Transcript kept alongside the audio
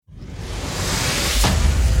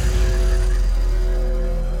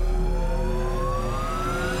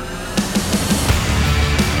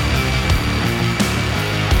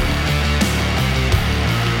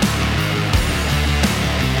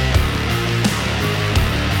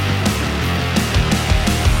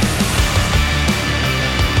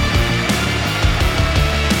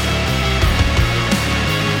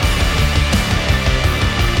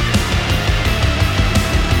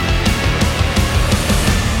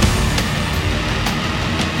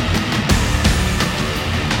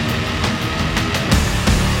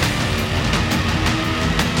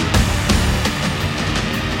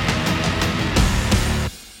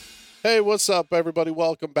Hey, what's up, everybody?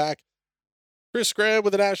 Welcome back. Chris Graham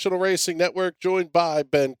with the National Racing Network, joined by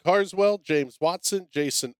Ben Carswell, James Watson,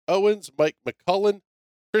 Jason Owens, Mike McCullen,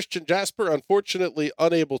 Christian Jasper, unfortunately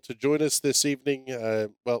unable to join us this evening.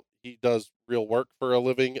 Well, he does real work for a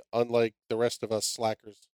living, unlike the rest of us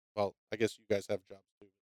slackers. Well, I guess you guys have jobs too.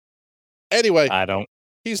 Anyway, I don't.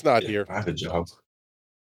 He's not here. I have a job.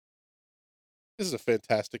 This is a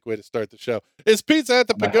fantastic way to start the show. It's Pizza at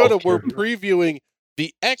the Pagoda. We're previewing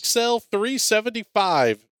the XL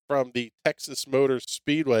 375 from the Texas Motor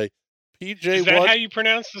Speedway. PJ1. Is that how you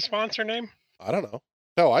pronounce the sponsor name? I don't know.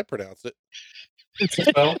 No, I pronounce it.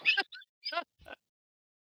 Well,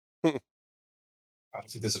 I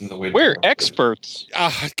think this is the way. We're experts.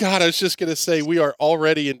 God, I was just going to say we are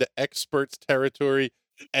already into experts territory,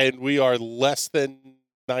 and we are less than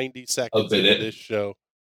 90 seconds into this show.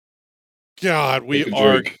 God, we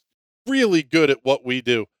are really good at what we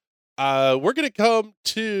do. We're going to come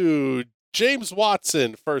to James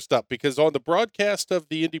Watson first up, because on the broadcast of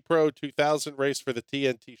the Indy Pro 2000 race for the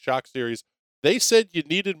TNT Shock Series, they said you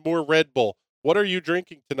needed more Red Bull. What are you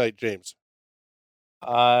drinking tonight, James?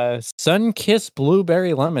 Sunkissed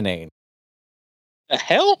blueberry lemonade. The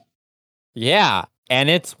hell? Yeah, and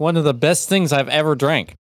it's one of the best things I've ever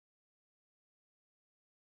drank.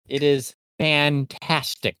 It is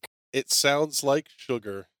fantastic. It sounds like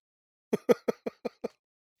sugar.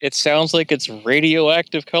 It sounds like it's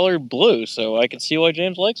radioactive colored blue, so I can see why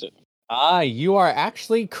James likes it. You are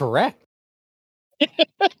actually correct.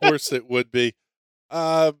 Of course it would be.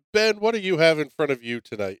 Ben, what do you have in front of you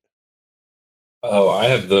tonight? Oh, I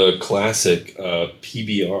have the classic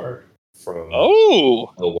PBR from.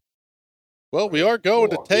 Oh! Well, we are going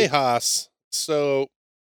to Tejas, so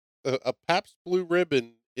a Pabst Blue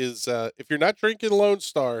Ribbon is, if you're not drinking Lone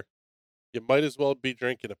Star, you might as well be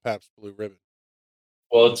drinking a Pabst Blue Ribbon.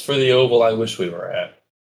 Well, it's for the oval I wish we were at.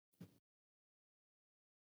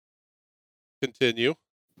 Continue.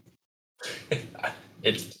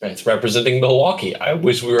 It's representing Milwaukee. I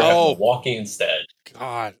wish we were at Milwaukee instead.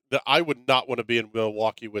 God, I would not want to be in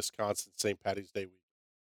Milwaukee, Wisconsin, St. Patty's Day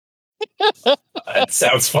week. That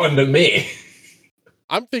sounds fun to me.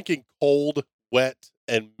 I'm thinking cold, wet,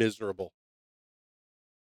 and miserable.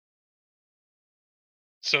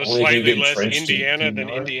 So slightly less Indiana than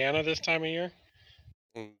Indiana this time of year?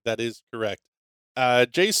 That is correct.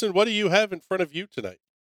 Jason, what do you have in front of you tonight?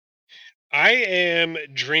 I am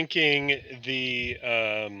drinking the,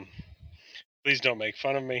 please don't make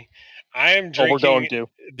fun of me. I am drinking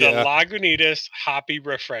the Lagunitas Hoppy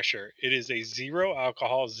Refresher. It is a 0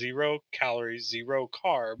 alcohol, 0 calories, 0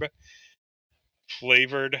 carb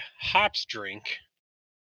flavored hops drink.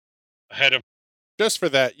 Ahead of. Just for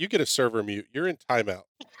that, you get a server mute. You're in timeout.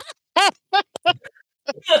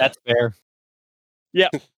 That's fair. Yeah.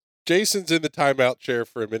 Jason's in the timeout chair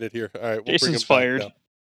for a minute here. All right, we'll Jason's bring him fired.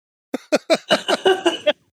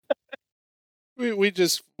 we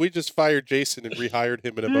just fired Jason and rehired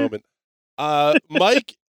him in a moment.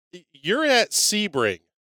 Mike, you're at Sebring.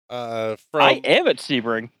 I am at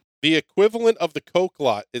Sebring. The equivalent of the Coke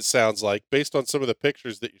lot, it sounds like, based on some of the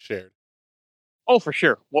pictures that you shared. Oh, for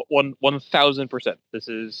sure. 1,000%. This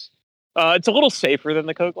is, it's a little safer than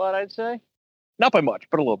the Coke lot, I'd say. Not by much,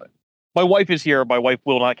 but a little bit. My wife is here. My wife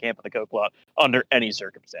will not camp in the Coke lot under any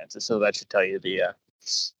circumstances. So that should tell you the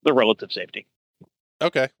relative safety.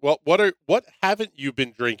 Okay. Well, what haven't you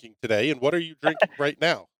been drinking today, and what are you drinking right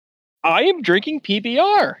now? I am drinking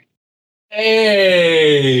PBR.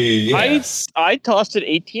 Hey! Yes. I tossed an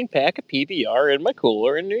 18-pack of PBR in my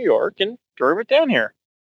cooler in New York and drove it down here.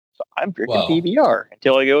 So I'm drinking PBR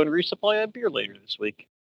until I go and resupply a beer later this week.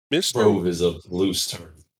 Grove is a loose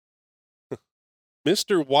term.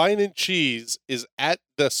 Mr. Wine and Cheese is at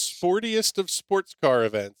the sportiest of sports car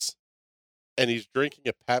events, and he's drinking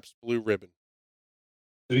a Pabst Blue Ribbon.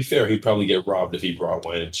 To be fair, he'd probably get robbed if he brought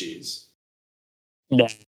wine and cheese. No.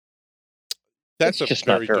 That's just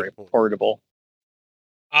not very portable.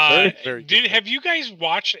 Have you guys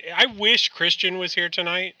watched? I wish Christian was here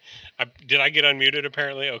tonight. Did I get unmuted?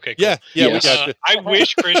 Apparently, okay. Cool. Yeah, yes. We got you. I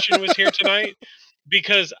wish Christian was here tonight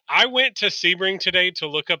because I went to Sebring today to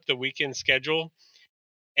look up the weekend schedule,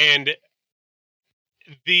 and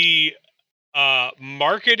the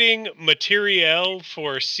marketing material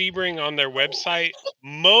for Sebring on their website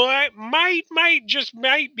might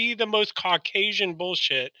be the most Caucasian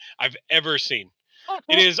bullshit I've ever seen.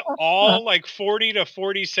 It is all like 40 to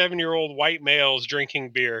 47-year-old white males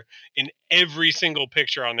drinking beer in every single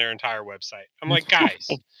picture on their entire website. I'm like, guys,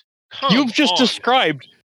 you've just described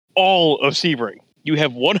all of Sebring. You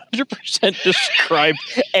have 100% described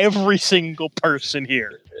every single person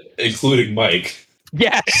here, including Mike.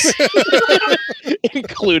 Yes,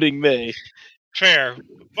 including me. Fair,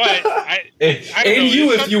 but I don't and know,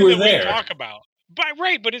 you if you were there. We talk about,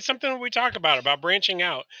 but it's something that we talk about branching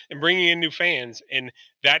out and bringing in new fans, and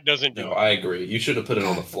that doesn't do. No, I agree. You should have put it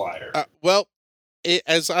on the flyer.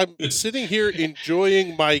 As I'm sitting here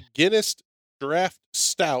enjoying my Guinness Draft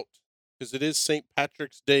Stout, because it is St.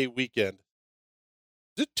 Patrick's Day weekend.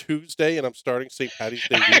 Is it Tuesday and I'm starting St. Patty's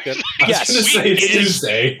Day weekend? Yes, I was going to say it's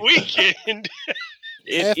Tuesday. Weekend.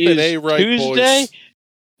 It is right, Tuesday. Boys.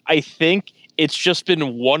 I think it's just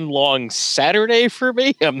been one long Saturday for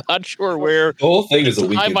me. I'm not sure where the whole thing is a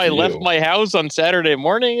weekend. Time I left my house on Saturday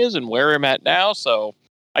morning is and where I'm at now. So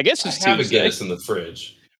I guess it's I have Tuesday. a Guinness in the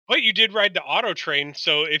fridge. But you did ride the auto train,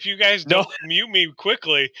 so if you guys don't mute me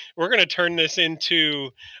quickly, we're going to turn this into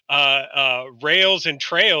Rails and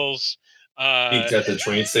Trails. Peaked at the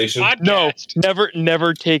train station? Podcast. No,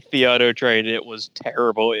 never take the auto train. It was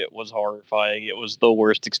terrible. It was horrifying. It was the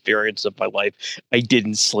worst experience of my life. I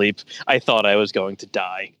didn't sleep. I thought I was going to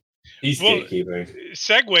die. He's gatekeeping.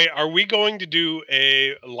 Segue, are we going to do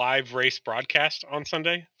a live race broadcast on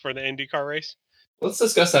Sunday for the IndyCar race? Let's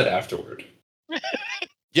discuss that afterward.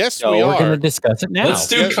 Yes, we are. We're going to discuss it now. Let's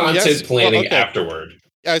do content planning afterward.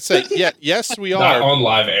 I'd say, yes, we are. Not on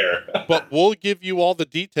live air. But we'll give you all the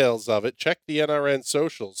details of it. Check the NRN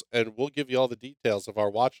socials, and we'll give you all the details of our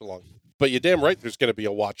watch-along. But you're damn right there's going to be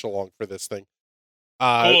a watch-along for this thing.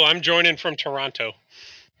 Cool, I'm joining from Toronto.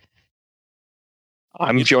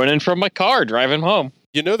 I'm joining from my car, driving home.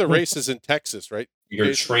 You know the race is in Texas, right?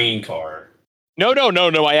 Your train car. No,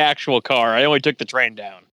 my actual car. I only took the train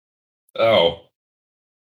down. Oh.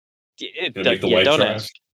 Don't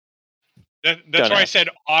ask. That's why I said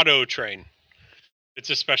auto train. It's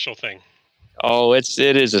a special thing. Oh, it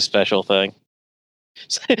is a special thing.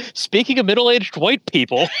 Speaking of middle-aged white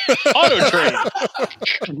people, auto train.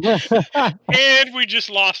 And we just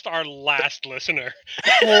lost our last listener.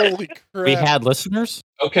 Holy crap! We had listeners.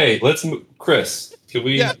 Okay, let's Chris. Can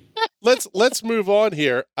we? Yeah, let's move on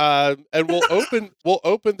here, and we'll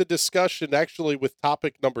open the discussion actually with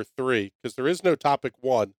topic number 3 because there is no topic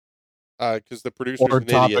 1. Because the producer's or an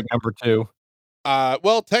topic idiot. Number 2.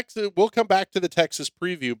 Well, Texas. We'll come back to the Texas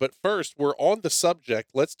preview, but first, we're on the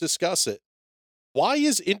subject. Let's discuss it. Why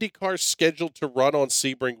is IndyCar scheduled to run on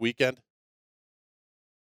Sebring weekend?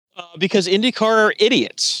 Because IndyCar are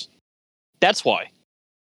idiots. That's why.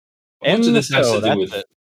 How much of this has to do with it?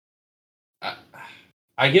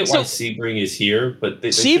 I get why Sebring is here, but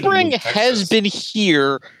Sebring has been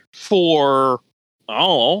here for, I don't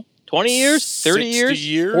know, 20 years, 30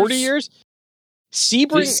 years, 40 years.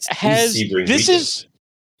 Sebring has this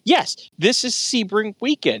is Sebring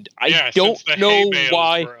weekend. I don't know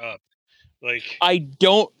why. I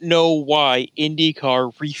don't know why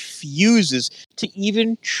IndyCar refuses to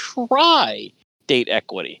even try date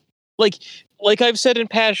equity. Like I've said in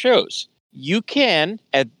past shows, you can,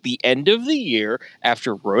 at the end of the year,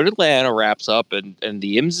 after Road Atlanta wraps up and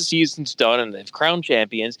the IMSA season's done and they've crowned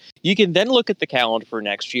champions, you can then look at the calendar for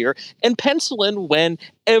next year and pencil in when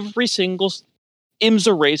every single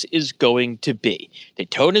IMSA race is going to be.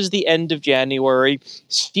 Daytona is the end of January.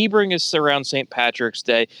 Sebring is around St. Patrick's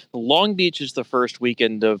Day. Long Beach is the first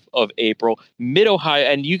weekend of April. Mid-Ohio,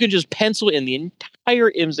 and you can just pencil in the entire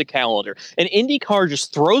IMSA calendar. And IndyCar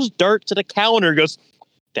just throws darts at a calendar and goes,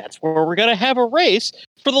 that's where we're going to have a race.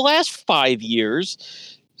 For the last 5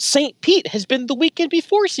 years, St. Pete has been the weekend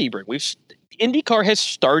before Sebring. IndyCar has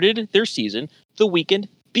started their season the weekend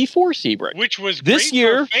before Sebring. Which was this great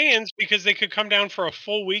year, for fans because they could come down for a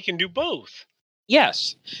full week and do both.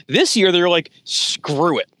 Yes. This year, they're like,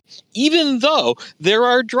 screw it. Even though there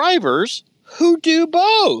are drivers who do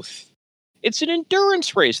both. It's an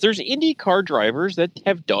endurance race. There's IndyCar drivers that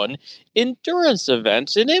have done endurance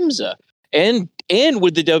events in IMSA. And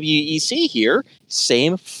with the WEC here,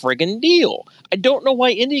 same friggin' deal. I don't know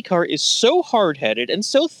why IndyCar is so hard-headed and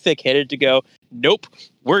so thick-headed to go, nope,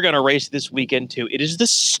 we're going to race this weekend too. It is the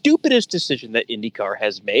stupidest decision that IndyCar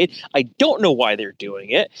has made. I don't know why they're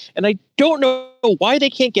doing it, and I don't know why they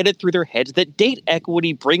can't get it through their heads that date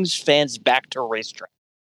equity brings fans back to racetrack.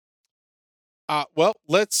 Well,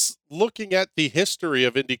 looking at the history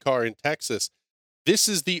of IndyCar in Texas, this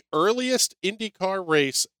is the earliest IndyCar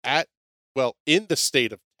race in the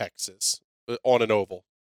state of Texas on an oval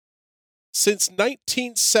since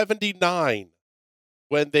 1979,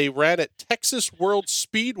 when they ran at Texas World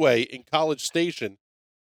Speedway in College Station,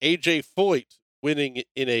 AJ Foyt winning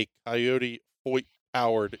in a Coyote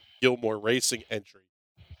Foyt-powered Gilmore Racing entry.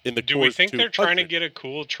 Do we think they're trying to get a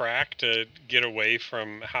cool track to get away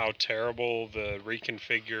from how terrible the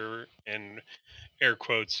reconfigure and air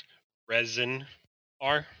quotes resin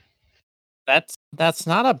are? That's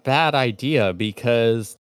not a bad idea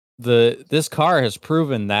because this car has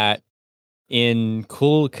proven that in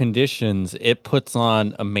cool conditions it puts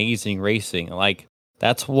on amazing racing. Like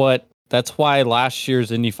that's why last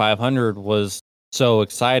year's Indy 500 was so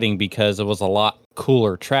exciting because it was a lot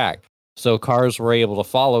cooler track. So cars were able to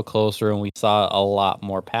follow closer and we saw a lot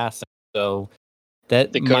more passing. So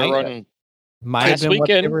that they could run might have been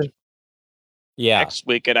weekend. Yeah. Next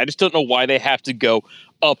weekend. I just don't know why they have to go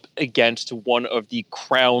up against one of the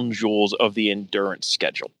crown jewels of the endurance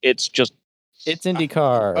schedule. It's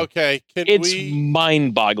IndyCar. Okay. It's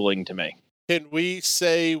mind-boggling to me. Can we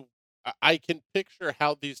say, I can picture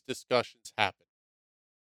how these discussions happen.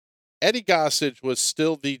 Eddie Gossage was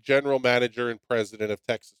still the general manager and president of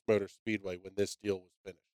Texas Motor Speedway when this deal was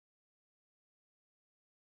finished.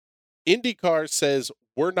 IndyCar says,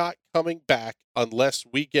 we're not coming back unless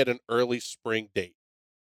we get an early spring date.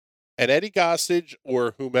 And Eddie Gossage,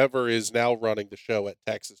 or whomever is now running the show at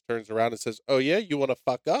Texas, turns around and says, oh yeah, you want to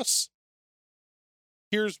fuck us?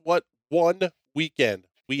 Here's what one weekend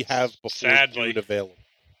we have before June available.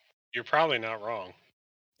 You're probably not wrong.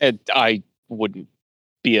 And I wouldn't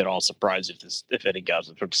be at all surprised if Eddie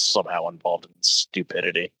Gossage was somehow involved in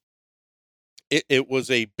stupidity. It was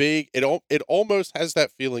a big, it almost has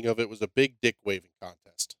that feeling of it was a big dick waving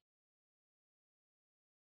contest.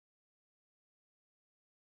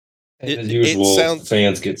 As usual,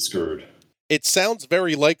 fans get screwed. It sounds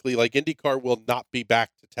very likely like IndyCar will not be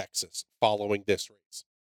back to Texas following this race.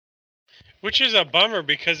 Which is a bummer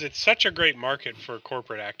because it's such a great market for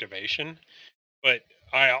corporate activation. But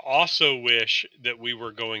I also wish that we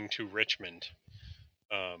were going to Richmond.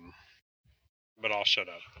 But I'll shut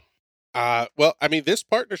up. Well, I mean, this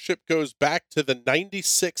partnership goes back to the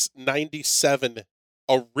 96-97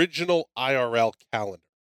 original IRL calendar.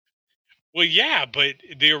 Well, yeah, but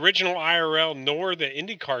the original IRL nor the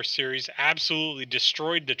IndyCar series absolutely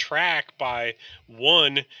destroyed the track by,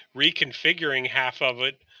 one, reconfiguring half of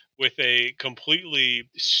it with a completely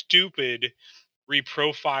stupid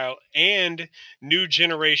reprofile and new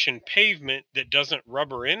generation pavement that doesn't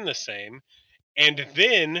rubber in the same, and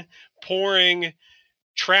then pouring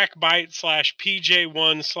track bite /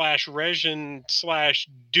 PJ1 / Resin /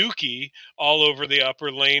 Dookie all over the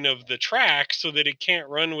upper lane of the track so that it can't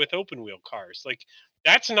run with open wheel cars. Like,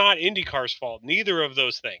 that's not IndyCar's fault. Neither of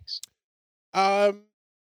those things.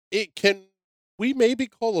 We maybe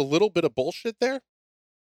call a little bit of bullshit there.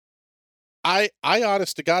 I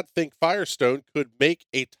honest to God think Firestone could make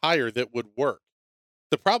a tire that would work.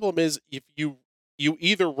 The problem is if you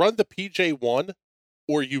either run the PJ1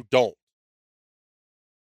 or you don't.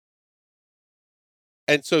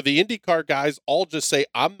 And so the IndyCar guys all just say,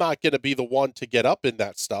 I'm not going to be the one to get up in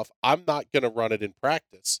that stuff. I'm not going to run it in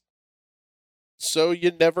practice. So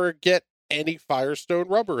you never get any Firestone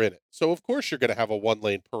rubber in it. So of course you're going to have a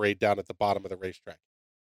one-lane parade down at the bottom of the racetrack.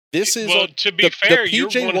 This is to be fair, the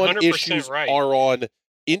PJ1 issues right. are on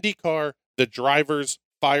IndyCar, the drivers,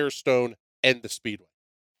 Firestone, and the Speedway.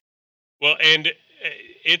 Well, and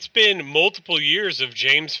it's been multiple years of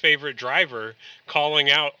James' favorite driver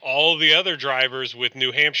calling out all the other drivers with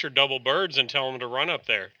New Hampshire double birds and telling them to run up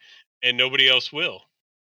there, and nobody else will.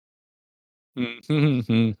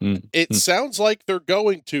 It sounds like they're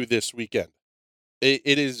going to this weekend.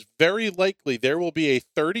 It is very likely there will be a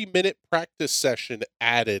 30-minute practice session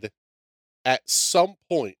added at some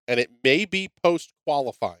point, and it may be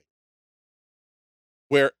post-qualifying,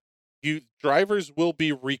 where you drivers will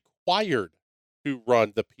be required to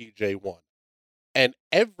run the PJ1, and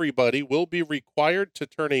everybody will be required to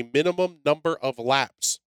turn a minimum number of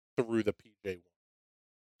laps through the PJ1.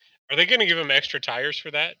 Are they going to give them extra tires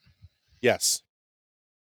for that? Yes.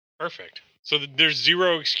 Perfect. So there's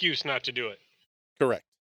zero excuse not to do it. Correct.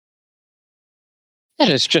 That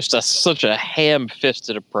is just such a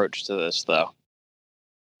ham-fisted approach to this, though.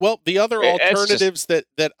 Well, the other alternatives that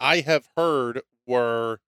I have heard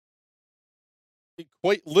were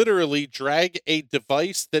quite literally drag a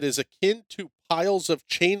device that is akin to piles of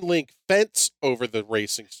chain link fence over the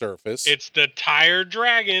racing surface. It's the Tire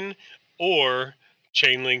Dragon or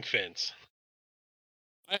chain link fence.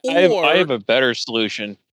 I have a better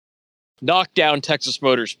solution. Knock down Texas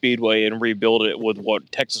Motor Speedway and rebuild it with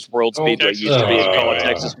what Texas World Speedway used to be and call it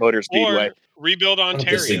Texas Motor Speedway. Or rebuild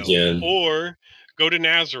Ontario. Or go to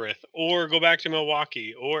Nazareth. Or go back to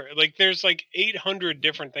Milwaukee. Or there's 800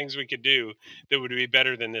 different things we could do that would be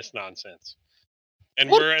better than this nonsense.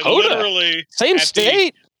 And we're literally same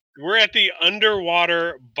state. We're at the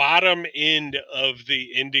underwater bottom end of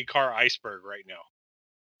the IndyCar iceberg right now.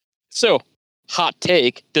 So hot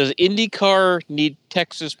take, does IndyCar need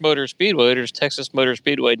Texas Motor Speedway, or does Texas Motor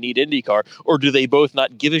Speedway need IndyCar, or do they both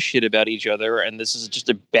not give a shit about each other, and this is just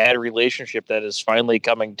a bad relationship that is finally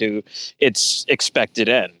coming to its expected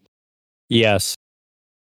end? Yes.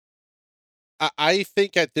 I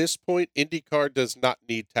think at this point, IndyCar does not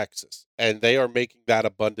need Texas, and they are making that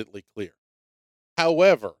abundantly clear.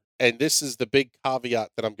 However, and this is the big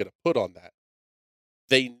caveat that I'm going to put on that,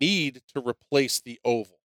 they need to replace the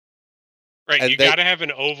oval. Right, and you got to have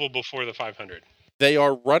an oval before the 500. They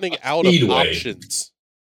are running out of options.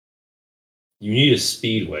 You need a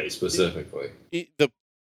speedway specifically.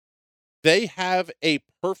 They have a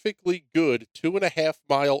perfectly good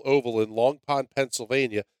 2.5-mile oval in Long Pond,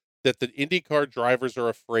 Pennsylvania, that the IndyCar drivers are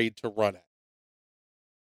afraid to run at.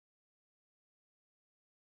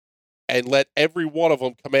 And let every one of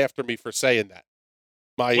them come after me for saying that.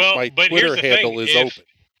 My Twitter handle is open.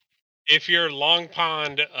 If your Long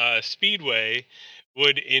Pond Speedway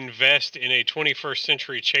would invest in a 21st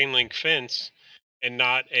century chain link fence and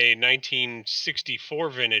not a 1964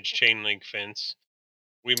 vintage chain link fence,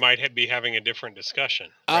 we might be having a different discussion,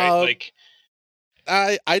 right?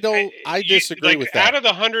 I disagree with that. Out of the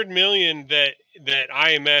 $100 million that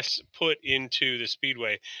IMS put into the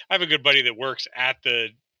speedway, I have a good buddy that works at the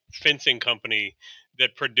fencing company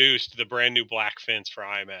that produced the brand new black fence for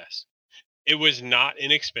IMS. It was not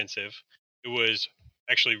inexpensive. It was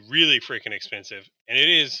actually really freaking expensive, and it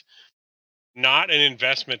is not an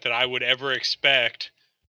investment that I would ever expect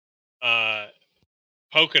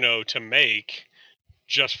Pocono to make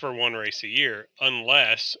just for one race a year,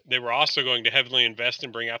 unless they were also going to heavily invest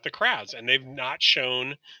and bring out the crowds, and they've not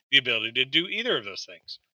shown the ability to do either of those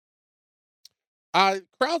things.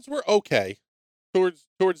 Crowds were okay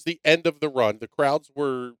towards the end of the run. The crowds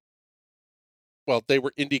were, well, they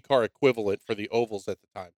were IndyCar equivalent for the ovals at the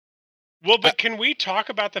time. Well, but can we talk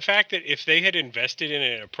about the fact that if they had invested in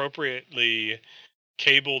an appropriately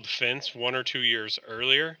cabled fence 1 or 2 years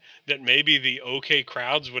earlier, that maybe the OK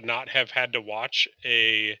crowds would not have had to watch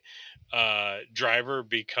a driver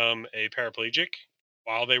become a paraplegic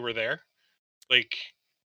while they were there?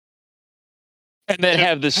 And then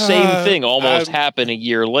have the same thing almost happen a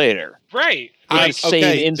year later. Right. The same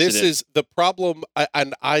incident. This is the problem,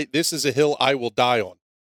 and this is a hill I will die on.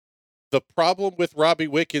 The problem with Robbie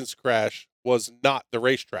Wickens' crash was not the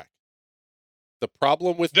racetrack. The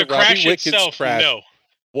problem with the Robbie Wickens crash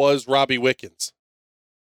was Robbie Wickens.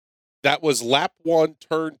 That was lap 1,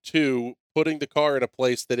 turn 2, putting the car in a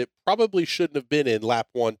place that it probably shouldn't have been in lap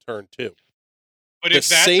 1, turn 2. But if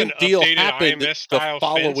that's an updated IMS style the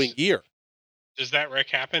following year. Does that wreck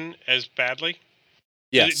happen as badly?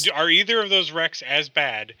 Yes. Are either of those wrecks as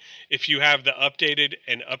bad if you have the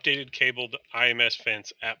updated cabled IMS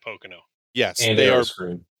fence at Pocono? Yes, and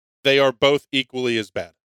they are both equally as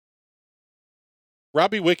bad.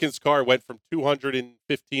 Robbie Wickens' car went from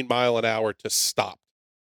 215 mile an hour to stop.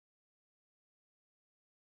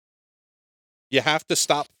 You have to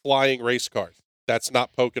stop flying race cars. That's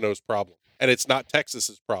not Pocono's problem. And it's not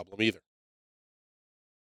Texas's problem either.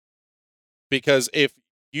 Because if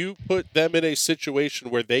you put them in a situation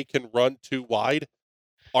where they can run too wide,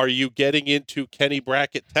 are you getting into Kenny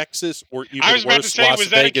Brackett, Texas, or even worse, Las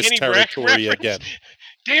Vegas territory again?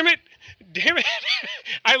 Damn it.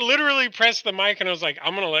 I literally pressed the mic and I was like,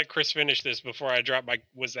 I'm going to let Chris finish this before I drop my...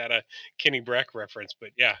 Was that a Kenny Brack reference? But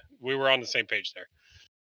yeah, we were on the same page there.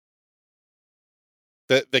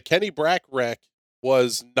 The Kenny Brack wreck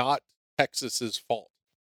was not Texas's fault.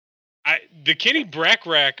 The Kenny Brack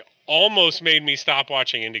wreck almost made me stop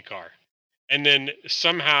watching IndyCar. And then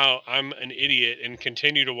somehow I'm an idiot and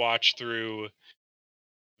continue to watch through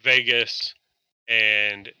Vegas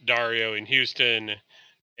and Dario in Houston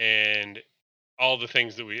and all the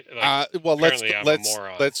things that we well,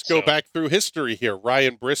 let's go back through history here.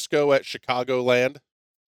 Ryan Briscoe at Chicagoland.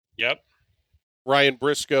 Yep. Ryan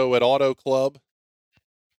Briscoe at Auto Club.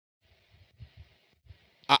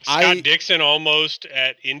 Scott Dixon almost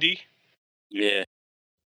at Indy. Yeah.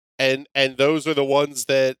 And those are the ones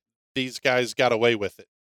that these guys got away with it.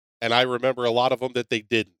 And I remember a lot of them that they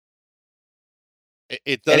didn't.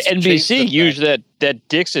 It does. And NBC used that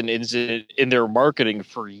Dixon incident in their marketing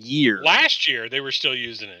for years. Last year, they were still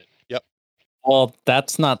using it. Yep. Well,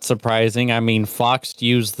 that's not surprising. I mean, Fox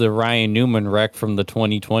used the Ryan Newman wreck from the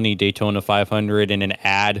 2020 Daytona 500 in an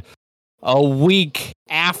ad a week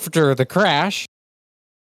after the crash.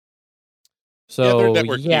 So, they're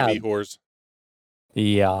network TV whores.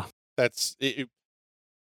 Yeah. That's it.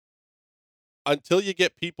 Until you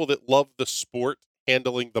get people that love the sport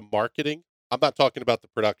handling the marketing. I'm not talking about the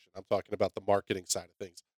production. I'm talking about the marketing side of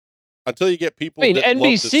things. until you get people. I mean,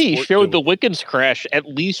 NBC showed the Wickens crash at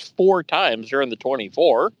least 4 times during the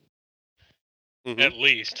 24. Mm-hmm. At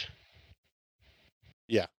least.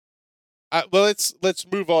 Yeah. Well, let's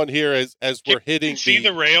move on here as we're hitting. See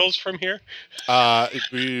the rails from here?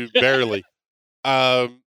 Barely. I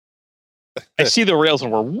see the rails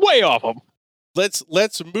and we're way off them.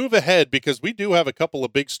 Let's move ahead because we do have a couple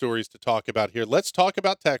of big stories to talk about here. Let's talk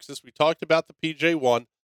about Texas. We talked about the PJ1.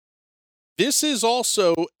 This is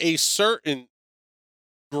also a certain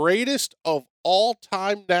greatest of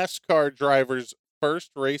all-time NASCAR drivers'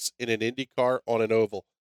 first race in an Indy car on an oval.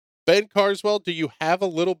 Ben Carswell, do you have a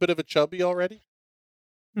little bit of a chubby already?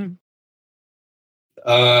 Yeah,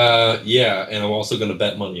 and I'm also going to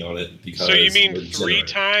bet money on it because. So you mean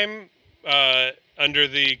 3-time under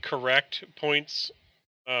the correct points?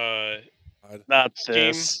 Not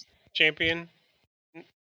this champion.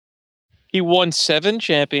 He won 7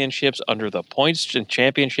 championships under the points and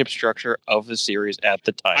championship structure of the series at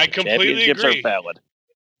the time. I completely agree. Are valid.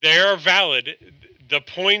 They are valid. The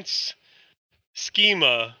points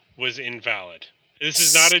schema was invalid. This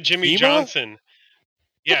is not a Jimmy Johnson.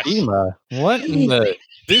 Yes. Schema? What in the...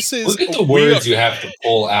 This is... Look at the words you have to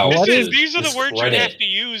pull out. These are the words you have to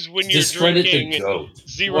use when you're drinking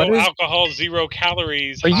 0 alcohol, 0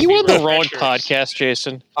 calories. Are you on the wrong podcast,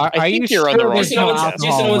 Jason? I think you're on the wrong podcast.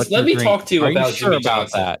 Jason, let me talk to you about Jimmy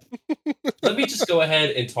Johnson. That? Let me just go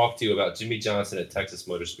ahead and talk to you about Jimmy Johnson at Texas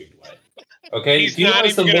Motor Speedway. Okay, he's not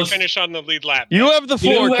even going to finish on the lead lap. You have the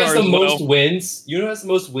floor. You know who has the most wins? You know who has the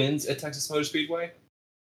most wins at Texas Motor Speedway?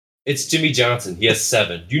 It's Jimmy Johnson. He has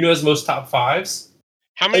 7. Do you know his most top 5s?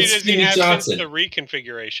 How many does he have since the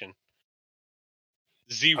reconfiguration?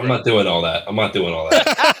 0. I'm not doing all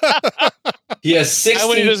that. He has 16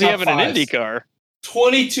 How many does he have in an 5s. Indy car?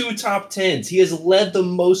 22 top 10s. He has led the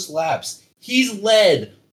most laps. He's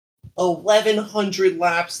led 1,100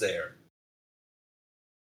 laps there.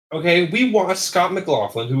 Okay, we watched Scott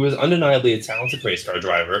McLaughlin, who is undeniably a talented race car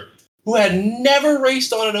driver, who had never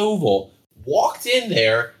raced on an oval, walked in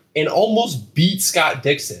there and almost beat Scott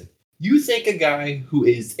Dixon. You think a guy who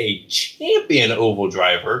is a champion oval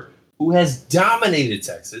driver, who has dominated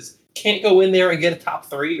Texas, can't go in there and get a top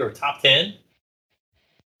 3 or top 10?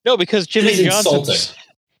 No, because Jimmy Johnson's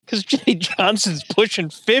pushing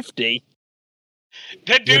 50.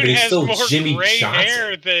 That dude has more Jimmy gray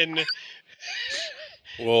hair than...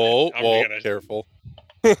 Whoa, careful.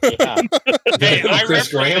 Yeah. Hey, I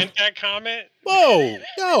represent that comment. Whoa,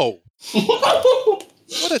 no.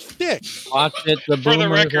 What a dick. Watch it. For the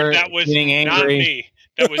record, that was not me.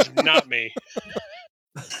 That was not me.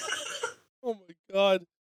 Oh, my God.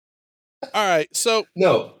 All right, so...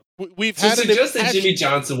 No. We've had to suggest that Jimmy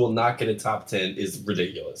Johnson will not get a top 10 is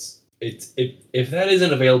ridiculous. If that is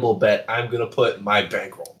an available bet, I'm going to put my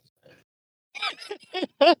bankroll.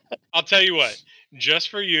 I'll tell you what. Just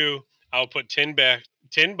for you, I'll put $10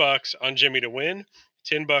 on Jimmy to win,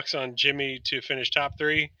 $10 on Jimmy to finish top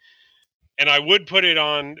 3, and I would put it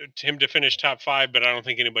on him to finish top 5, but I don't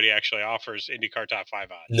think anybody actually offers IndyCar top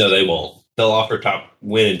 5 odds. No, they won't. They'll offer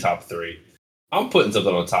win in top 3. I'm putting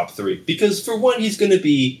something on top 3 because for one, he's going to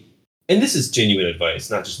be, and this is genuine advice,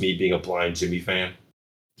 not just me being a blind Jimmy fan.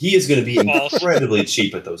 He is going to be incredibly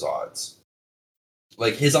cheap at those odds.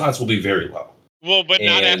 Like his odds will be very low. Well, but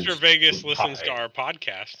not after Vegas listens to our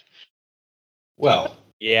podcast. Well,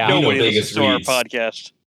 yeah, nobody listens to our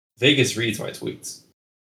podcast. Vegas reads my tweets,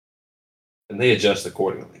 and they adjust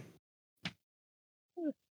accordingly.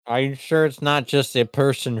 Are you sure it's not just a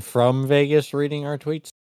person from Vegas reading our tweets?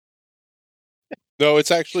 No, it's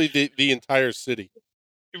actually the entire city.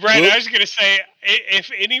 Right, I was going to say, if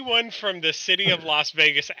anyone from the city of Las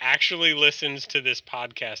Vegas actually listens to this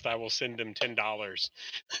podcast, I will send them $10.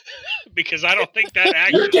 Because I don't think that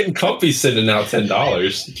actually... You're getting comfy sending out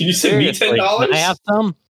 $10. Can you send me $10? Can I have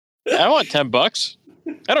some? I want $10.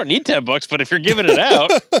 I don't need $10, but if you're giving it out...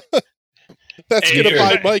 That's going to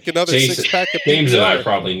buy Mike another 6-pack of James and I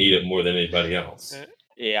probably need it more than anybody else.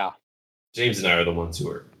 Yeah. James and I are the ones who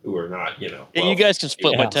are not, Yeah, you guys can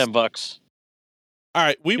split my $10. All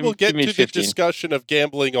right, we will get to the discussion of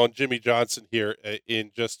gambling on Jimmy Johnson here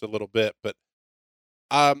in just a little bit, but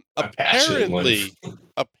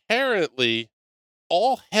apparently,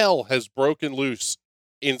 all hell has broken loose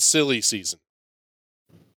in silly season.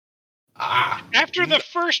 After the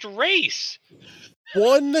first race,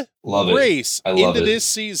 one race into this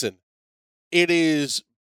season, it is,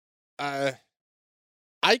 I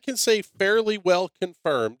can say fairly well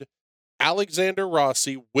confirmed. Alexander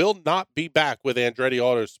Rossi will not be back with Andretti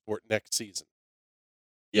Autosport next season.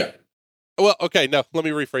 Yeah. Well, okay, no, let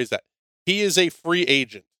me rephrase that. He is a free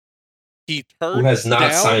agent. He turned who has not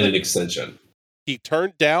down, signed an extension. He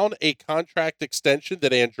turned down a contract extension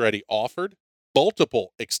that Andretti offered,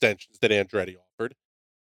 multiple extensions that Andretti offered,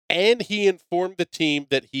 and he informed the team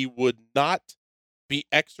that he would not be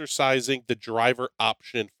exercising the driver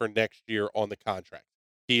option for next year on the contract.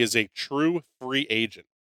 He is a true free agent.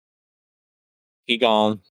 He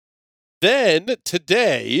gone. Then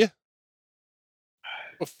today,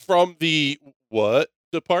 from the what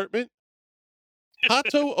department?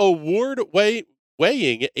 Pato O'Ward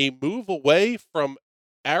weighing a move away from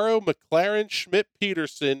Arrow, McLaren, Schmidt,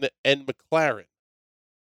 Peterson, and McLaren.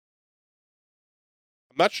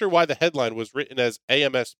 I'm not sure why the headline was written as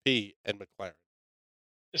AMSP and McLaren.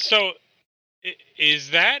 So,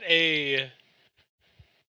 is that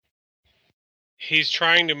he's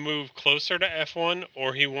trying to move closer to F1,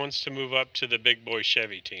 or he wants to move up to the big boy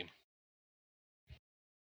Chevy team?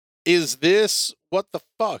 Is this, what the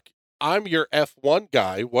fuck? I'm your F1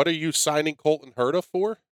 guy. What are you signing Colton Herta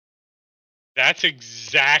for? That's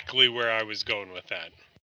exactly where I was going with that.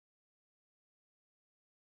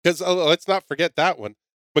 Because let's not forget that one.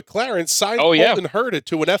 McLaren signed Colton Herta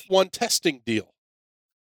to an F1 testing deal.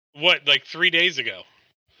 What, like 3 days ago?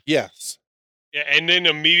 Yes. Yeah, and then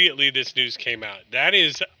immediately this news came out. That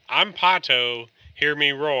is, I'm Pato, hear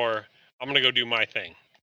me roar, I'm going to go do my thing.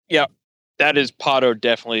 Yeah, that is Pato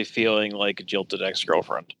definitely feeling like a jilted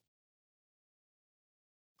ex-girlfriend.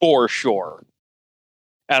 For sure.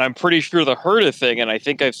 And I'm pretty sure the Herta thing, and I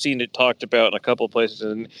think I've seen it talked about in a couple of places,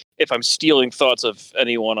 and if I'm stealing thoughts of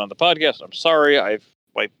anyone on the podcast, I'm sorry.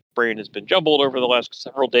 My brain has been jumbled over the last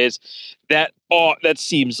several days. That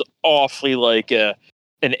seems awfully like an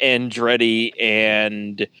Andretti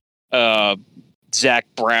and Zach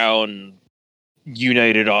Brown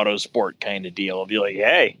United Autosport kind of deal. I'll be like,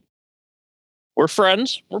 hey, we're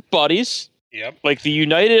friends, we're buddies. Yep. Like the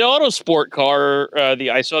United Autosport car,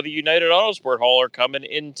 I saw the United Autosport hauler coming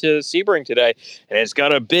into Sebring today, and it's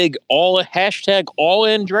got a big all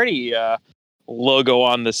Andretti logo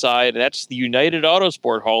on the side. That's the United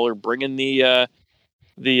Autosport hauler bringing the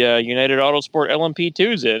United Autosport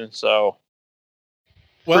LMP2s in. So,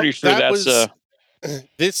 pretty sure that's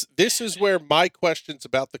this is where my questions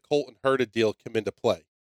about the Colton Herta deal come into play.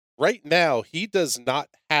 Right now, he does not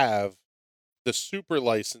have the super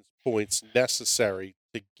license points necessary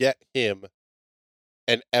to get him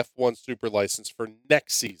an F1 super license for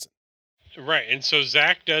next season. Right, and so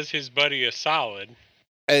Zach does his buddy a solid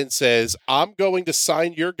and says, I'm going to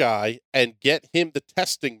sign your guy and get him the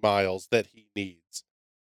testing miles that he needs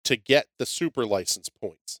to get the super license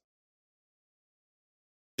points.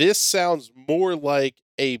 This sounds more like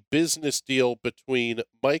a business deal between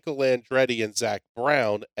Michael Andretti and Zach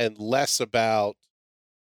Brown and less about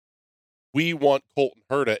we want Colton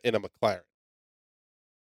Herta in a McLaren.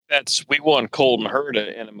 We want Colton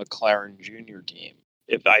Herta in a McLaren Junior team.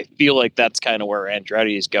 If I feel like that's kind of where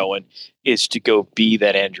Andretti is going, is to go be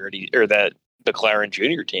that Andretti or that McLaren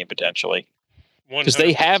Junior team potentially, because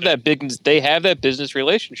they have that business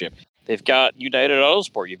relationship. They've got United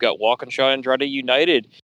Autosport. You've got Walkinshaw Andretti United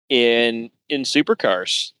in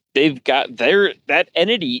supercars. They've got that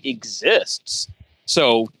entity exists.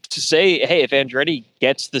 So to say, hey, if Andretti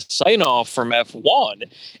gets the sign-off from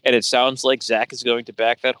F1, and it sounds like Zach is going to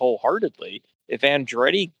back that wholeheartedly, if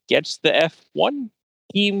Andretti gets the F1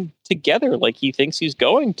 team together like he thinks he's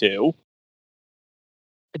going to,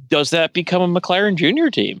 does that become a McLaren Junior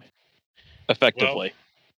team, effectively?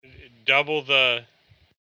 Well, double the...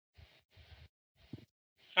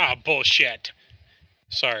 bullshit.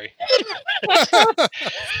 Sorry.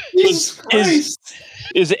 Jesus Christ.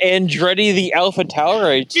 Is Andretti the Alpha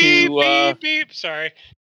Tauri to... beep. Sorry.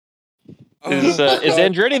 Is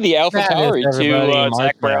Andretti the Alpha Tauri to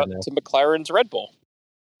Zach Brown to McLaren's Red Bull?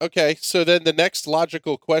 Okay, so then the next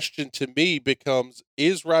logical question to me becomes,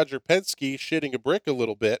 is Roger Penske shitting a brick a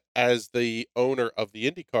little bit as the owner of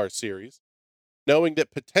the IndyCar series, knowing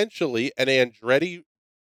that potentially an Andretti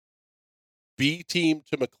B team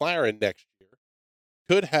to McLaren next year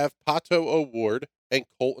could have Pato O'Ward and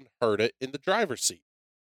Colton Herta in the driver's seat?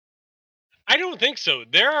 I don't think so.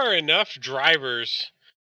 There are enough drivers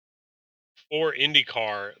for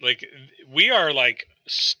IndyCar. Like, we are like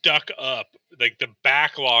stuck up, like the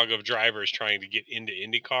backlog of drivers trying to get into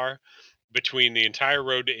IndyCar between the entire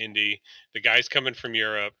road to Indy, the guys coming from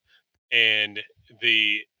Europe, and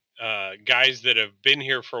the guys that have been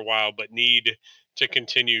here for a while but need to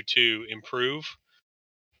continue to improve.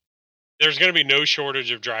 There's going to be no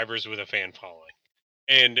shortage of drivers with a fan following.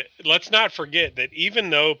 And let's not forget that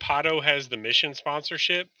even though Pato has the Mission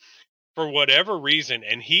sponsorship, for whatever reason,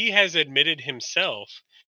 and he has admitted himself,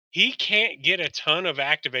 he can't get a ton of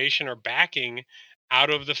activation or backing out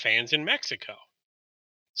of the fans in Mexico.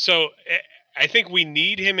 So I think we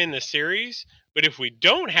need him in the series, but if we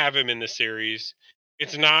don't have him in the series,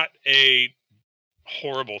 it's not a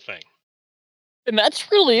horrible thing. And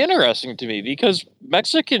that's really interesting to me because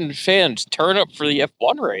Mexican fans turn up for the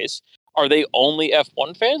F1 race. Are they only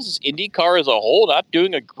F1 fans? Is IndyCar as a whole not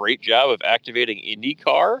doing a great job of activating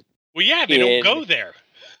IndyCar? Well, yeah, they don't go there.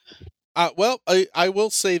 Well, I will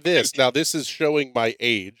say this. Now, this is showing my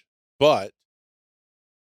age, but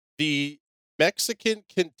the Mexican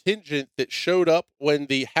contingent that showed up when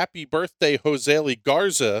the Happy Birthday Jose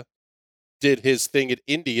Garza did his thing at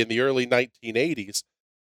Indy in the early 1980s,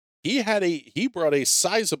 he brought a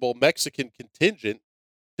sizable Mexican contingent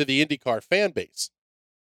to the IndyCar fan base.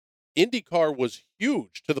 IndyCar was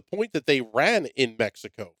huge to the point that they ran in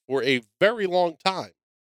Mexico for a very long time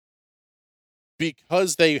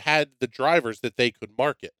because they had the drivers that they could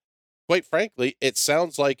market. Quite frankly, it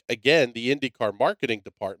sounds like, again, the IndyCar marketing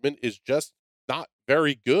department is just not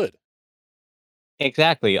very good.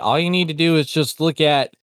 Exactly. All you need to do is just look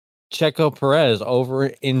at Checo Perez over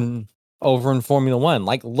in Formula One.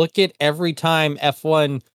 Like, look at every time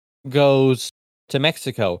F1 goes to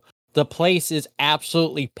Mexico. The place is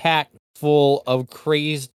absolutely packed full of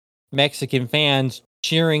crazed Mexican fans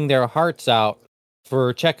cheering their hearts out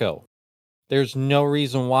for Checo. There's no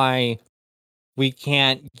reason why we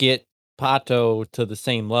can't get Pato to the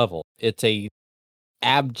same level. It's a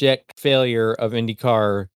abject failure of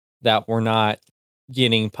IndyCar that we're not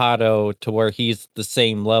getting Pato to where he's the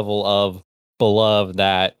same level of beloved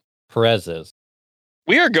that Perez is.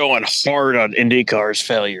 We are going hard on IndyCar's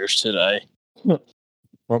failures today.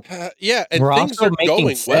 Yeah, and we're things are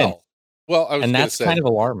going well. Well, I was and that's kind of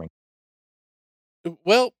alarming.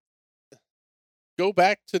 Well, go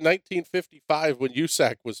back to 1955 when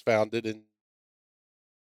USAC was founded, and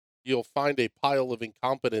you'll find a pile of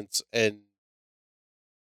incompetence and,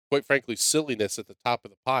 quite frankly, silliness at the top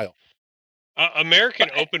of the pile. American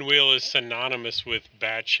open wheel is synonymous with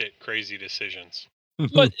batshit crazy decisions.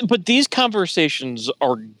 But these conversations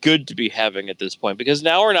are good to be having at this point, because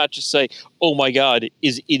now we're not just saying, oh my God,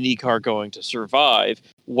 is IndyCar going to survive?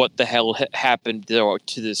 What the hell happened to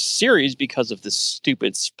this series because of this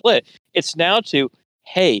stupid split? It's now to,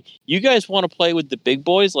 hey, you guys want to play with the big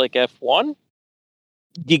boys like F1?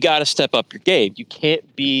 You got to step up your game. You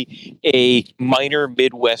can't be a minor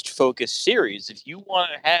Midwest focused series. If you want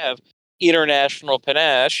to have international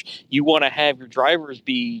panache, you want to have your drivers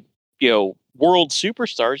be, world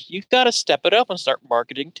superstars, you've got to step it up and start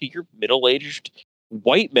marketing to your middle-aged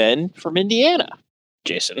white men from Indiana.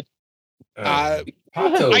 Jason. I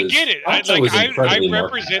get it. I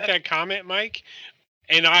represent that comment, Mike,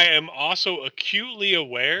 and I am also acutely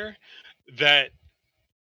aware that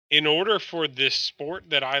in order for this sport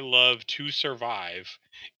that I love to survive,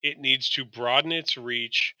 it needs to broaden its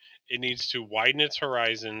reach, it needs to widen its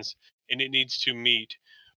horizons, and it needs to meet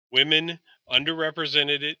women,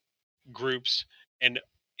 underrepresented groups, and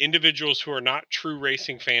individuals who are not true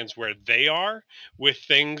racing fans where they are, with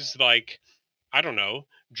things like, I don't know,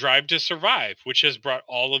 Drive to Survive, which has brought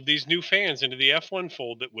all of these new fans into the F1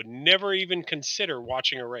 fold that would never even consider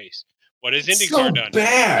watching a race. What has IndyCar done?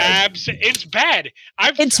 Bad. It's bad.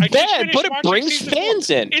 It's bad, but it brings fans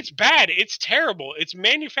in. It's bad. It's terrible. It's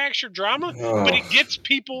manufactured drama, but it gets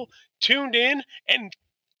people tuned in, and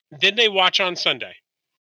then they watch on Sunday.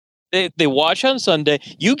 They watch on Sunday.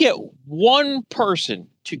 You get one person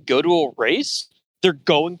to go to a race, they're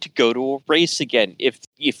going to go to a race again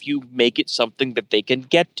if you make it something that they can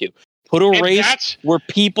get to. Put a race where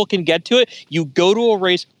people can get to it. You go to a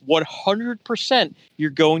race, 100%, you're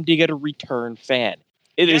going to get a return fan.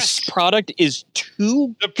 This product is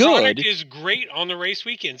too good. The product is great on the race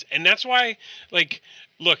weekends. And that's why,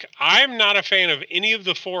 look, I'm not a fan of any of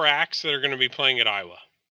the 4 acts that are going to be playing at Iowa.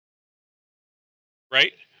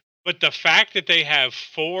 Right? But the fact that they have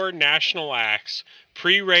 4 national acts,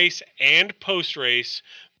 pre-race and post-race,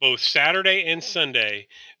 both Saturday and Sunday,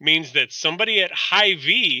 means that somebody at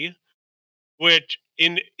Hy-Vee, which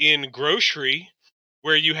in grocery,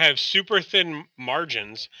 where you have super thin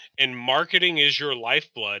margins and marketing is your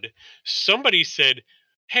lifeblood, somebody said,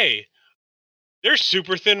 hey, there's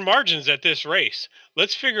super thin margins at this race.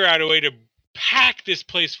 Let's figure out a way to pack this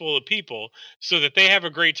place full of people so that they have a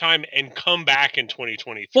great time and come back in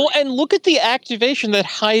 2023. Well, and look at the activation that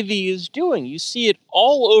Hy-Vee is doing. You see it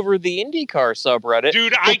all over the IndyCar subreddit.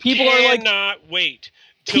 Dude, I cannot wait.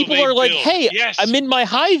 People are like, hey, I'm in my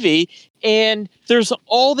Hy-Vee, and there's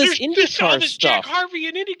all this IndyCar stuff. Jack Harvey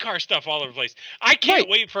and IndyCar stuff all over the place. I can't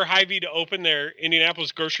wait for Hy-Vee to open their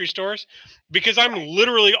Indianapolis grocery stores, because I'm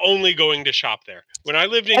literally only going to shop there. When I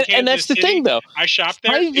lived in Kansas and that's City, the thing, though. I shopped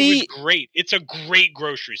there. Hy-Vee, it was great. It's a great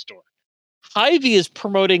grocery store. Hy-Vee is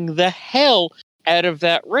promoting the hell out of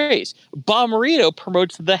that race. Bommarito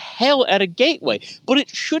promotes the hell out of Gateway, but it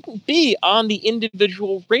shouldn't be on the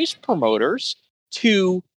individual race promoters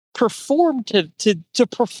to perform to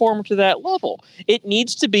perform to that level. It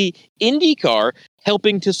needs to be IndyCar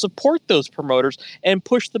helping to support those promoters and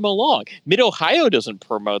push them along. Mid-Ohio doesn't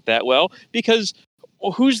promote that well because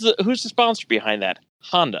who's the sponsor behind that?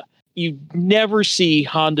 Honda. You never see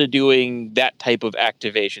Honda doing that type of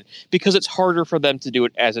activation because it's harder for them to do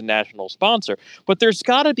it as a national sponsor. But there's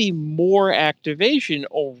got to be more activation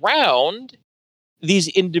around these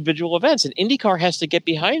individual events, and IndyCar has to get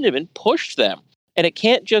behind them and push them. And it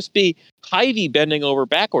can't just be Hy-Vee bending over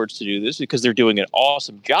backwards to do this because they're doing an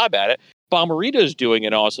awesome job at it. Bommarito's doing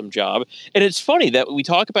an awesome job. And it's funny that we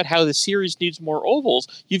talk about how the series needs more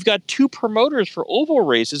ovals. You've got two promoters for oval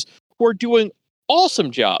races who are doing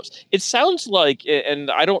awesome jobs. It sounds like,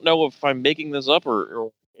 and I don't know if I'm making this up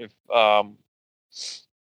or if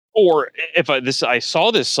I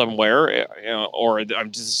saw this somewhere, or I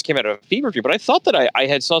just came out of a feed review, but I thought that I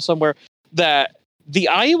had saw somewhere that the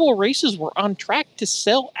Iowa races were on track to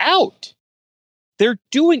sell out. They're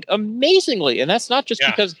doing amazingly, and that's not just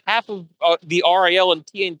because half of the RIL and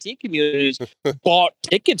TNT communities bought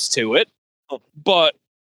tickets to it, but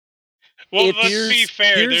well, let's be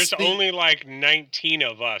fair. There's only like 19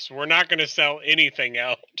 of us. We're not going to sell anything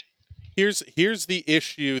out. Here's the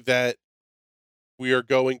issue that we are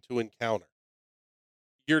going to encounter.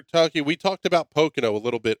 We talked about Pocono a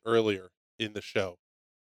little bit earlier in the show.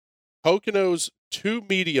 Pocono's two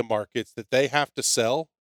media markets that they have to sell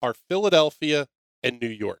are Philadelphia and New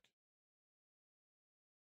York.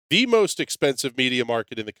 The most expensive media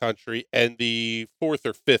market in the country and the fourth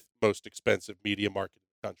or fifth most expensive media market in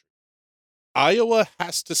the country. Iowa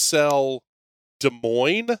has to sell Des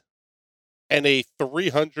Moines and a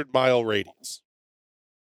 300-mile radius.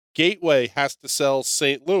 Gateway has to sell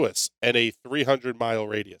St. Louis and a 300-mile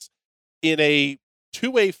radius. In a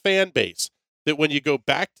two-way fan base that when you go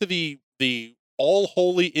back to the All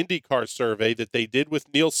Holy IndyCar survey that they did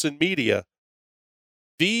with Nielsen Media,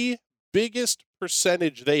 the biggest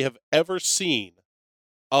percentage they have ever seen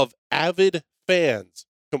of avid fans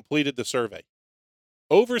completed the survey.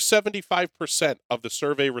 Over 75% of the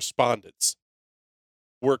survey respondents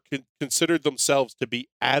were considered themselves to be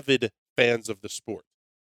avid fans of the sport.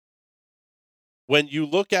 When you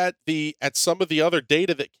look at some of the other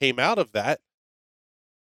data that came out of that,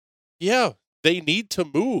 they need to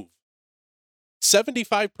move.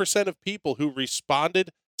 75% of people who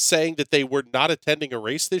responded saying that they were not attending a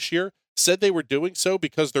race this year said they were doing so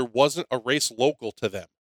because there wasn't a race local to them.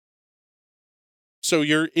 So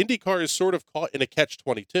your IndyCar is sort of caught in a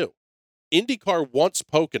catch-22. IndyCar wants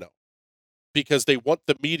Pocono because they want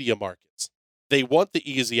the media markets. They want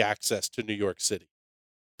the easy access to New York City.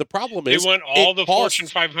 The problem is they want all the Fortune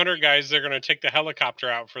 500 guys. They're going to take the helicopter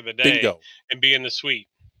out for the day and be in the suite.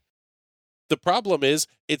 The problem is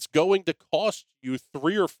it's going to cost you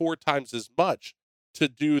 3 or 4 times as much to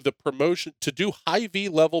do the promotion, to do Hy-Vee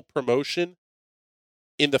level promotion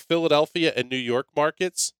in the Philadelphia and New York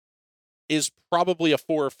markets is probably a $4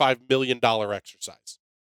 or $5 million exercise,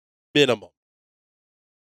 minimum.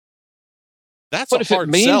 That's a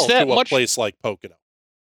hard sell to a place like Pocono.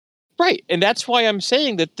 Right, and that's why I'm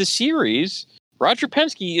saying that the series, Roger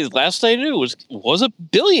Penske, last I knew, was a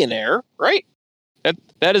billionaire, right?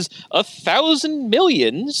 That is 1,000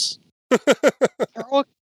 millions.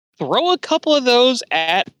 Throw a couple of those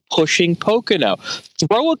at pushing Pocono.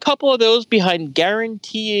 Throw a couple of those behind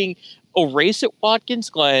guaranteeing a race at Watkins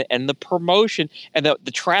Glen and the promotion, and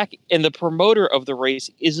the track and the promoter of the race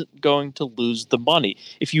isn't going to lose the money.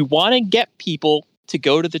 If you want to get people to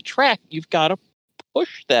go to the track, you've got to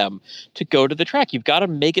push them to go to the track. You've got to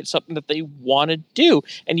make it something that they want to do,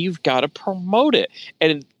 and you've got to promote it.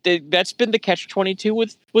 And that's been the catch-22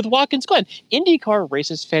 with Watkins Glen. IndyCar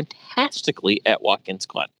races fantastically at Watkins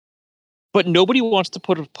Glen, but nobody wants to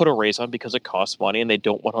put a race on because it costs money, and they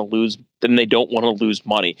don't want to lose. Then they don't want to lose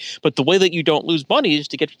money. But the way that you don't lose money is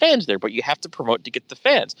to get fans there. But you have to promote to get the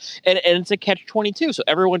fans, and it's a catch-22. So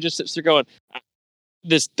everyone just sits there going,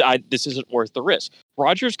 this isn't worth the risk.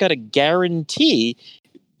 Roger's got to guarantee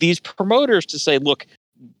these promoters to say, look,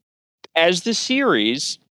 as the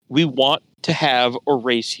series, we want to have a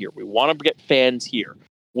race here. We want to get fans here.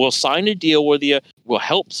 We'll sign a deal with you. We'll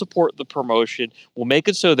help support the promotion. We'll make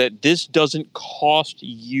it so that this doesn't cost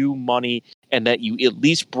you money and that you at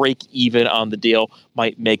least break even on the deal,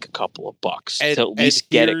 might make a couple of bucks to at least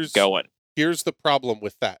get it going. Here's the problem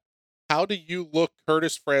with that. How do you look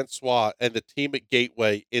Curtis Francois and the team at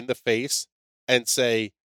Gateway in the face and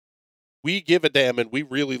say, we give a damn and we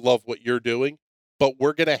really love what you're doing, but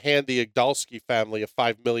we're going to hand the Igdalski family a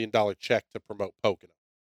 $5 million check to promote Pocono.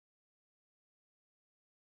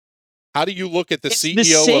 How do you look at the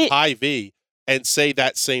CEO of Hy-Vee and say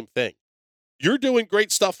that same thing? You're doing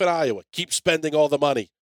great stuff in Iowa. Keep spending all the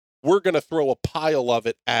money. We're going to throw a pile of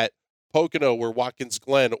it at Pocono or Watkins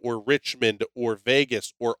Glen or Richmond or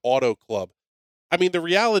Vegas or Auto Club. I mean, the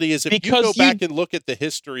reality is if you go back and look at the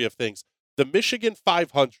history of things, the Michigan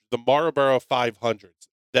 500, the Marlboro 500s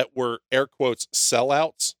that were, air quotes,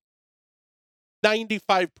 sellouts,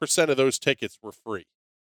 95% of those tickets were free.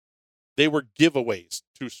 They were giveaways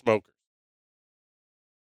to smokers.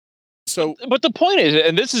 So, but the point is,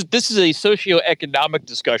 and this is a socioeconomic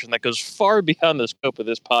discussion that goes far beyond the scope of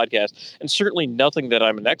this podcast, and certainly nothing that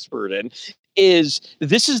I'm an expert in.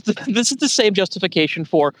 This is the same justification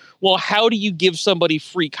for, well, how do you give somebody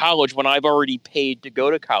free college when I've already paid to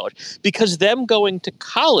go to college? Because them going to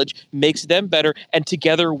college makes them better, and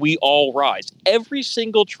together we all rise. Every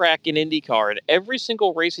single track in IndyCar and every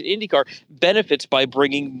single race in IndyCar benefits by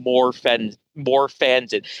bringing more fans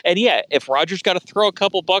in. And yeah, if Roger's got to throw a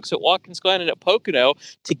couple bucks at Watkins Glen and at Pocono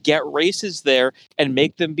to get races there and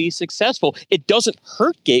make them be successful, it doesn't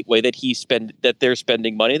hurt Gateway that they're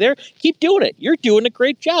spending money there. Keep doing it. You're doing a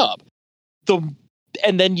great job.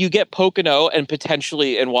 And then you get Pocono and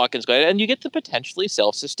Watkins Glen, and you get the potentially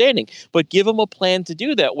self-sustaining. But give them a plan to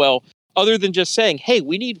do that. Well, other than just saying, hey,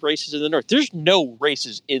 we need races in the north. There's no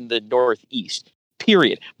races in the northeast.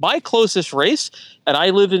 Period. My closest race, and I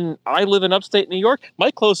live in upstate New York, my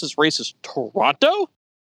closest race is Toronto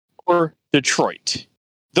or Detroit.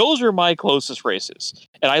 Those are my closest races.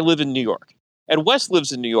 And I live in New York. And Wes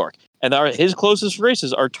lives in New York. And his closest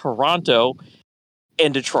races are Toronto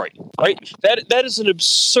and Detroit. Right? That is an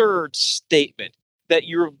absurd statement that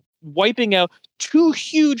you're wiping out two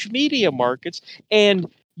huge media markets,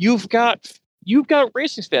 and you've got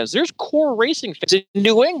racing fans. There's core racing fans in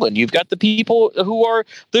New England. You've got the people who are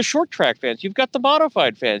the short track fans. You've got the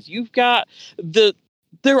modified fans.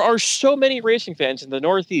 There are so many racing fans in the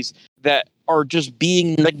Northeast that are just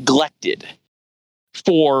being neglected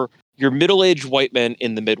for your middle-aged white men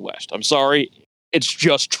in the Midwest. I'm sorry. It's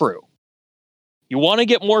just true. You want to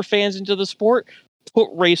get more fans into the sport? Put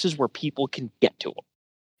races where people can get to them.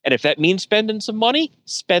 And if that means spending some money,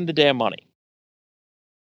 spend the damn money.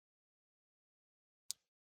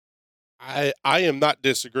 I am not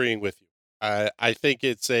disagreeing with you. I think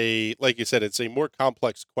it's like you said, it's a more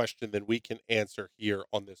complex question than we can answer here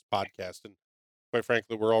on this podcast. And quite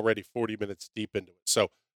frankly, we're already 40 minutes deep into it. So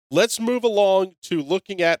let's move along to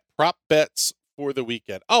looking at prop bets for the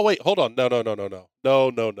weekend. Oh, wait, hold on.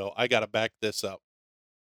 No. I got to back this up.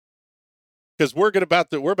 Because we're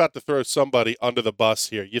about to throw somebody under the bus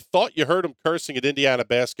here. You thought you heard him cursing at Indiana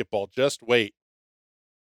basketball. Just wait.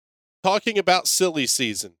 Talking about silly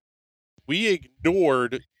season. We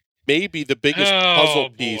ignored maybe the biggest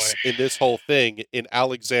puzzle piece in this whole thing in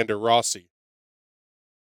Alexander Rossi.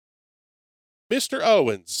 Mr.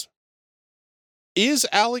 Owens, is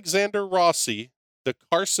Alexander Rossi the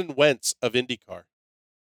Carson Wentz of IndyCar?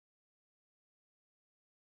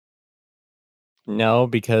 No,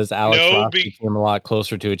 because Alex Rossi came a lot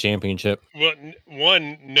closer to a championship. Well,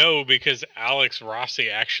 no, because Alex Rossi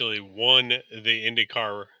actually won the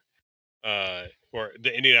IndyCar or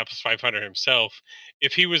the Indianapolis 500 himself.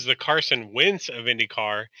 If he was the Carson Wentz of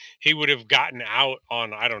IndyCar, he would have gotten out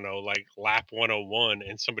on, I don't know, like lap 101,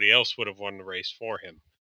 and somebody else would have won the race for him.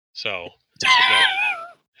 So, how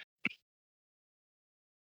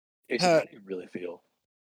do you really feel?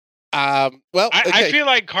 Well, okay. I feel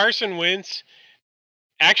like Carson Wentz.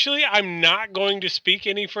 Actually, I'm not going to speak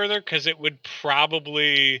any further because it would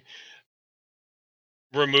probably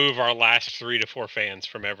remove our last 3 to 4 fans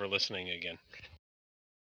from ever listening again.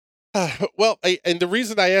 Well, and the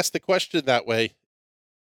reason I asked the question that way,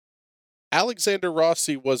 Alexander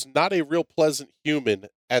Rossi was not a real pleasant human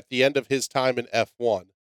at the end of his time in F1.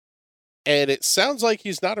 And it sounds like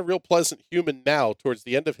he's not a real pleasant human now towards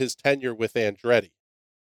the end of his tenure with Andretti.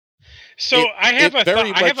 So I have a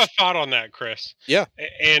thought on that, Chris. Yeah.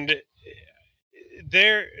 And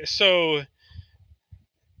so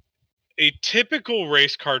a typical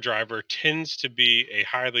race car driver tends to be a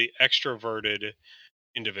highly extroverted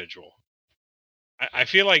individual. I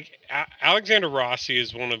feel like Alexander Rossi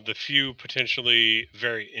is one of the few potentially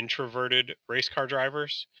very introverted race car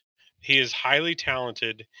drivers. He is highly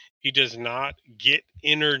talented. He does not get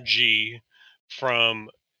energy from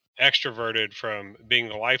extroverted, from being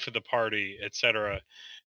the life of the party, etc.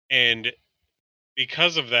 And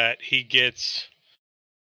because of that, he gets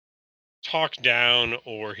talked down,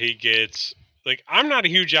 or he gets like, I'm not a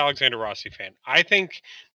huge Alexander Rossi fan. I think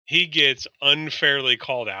he gets unfairly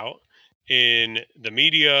called out in the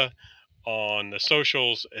media, on the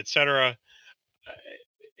socials, etc.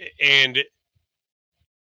 And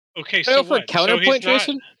okay, so for what? A counterpoint, so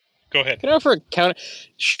Jason? Go ahead. Can I offer a counter?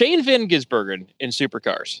 Shane Van Gisbergen in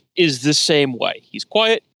Supercars is the same way. He's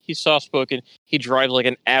quiet. He's soft-spoken. He drives like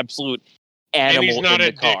an absolute animal and he's not in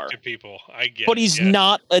a the car. dick to people. I get but he's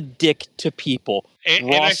not a dick to people.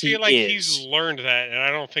 And I feel like he's learned that, and I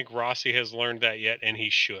don't think Rossi has learned that yet, and he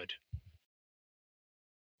should.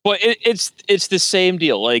 But it's the same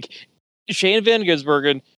deal. Like Shane Van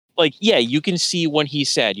Gisbergen, like, yeah, you can see when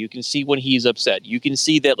he's sad. You can see when he's upset. You can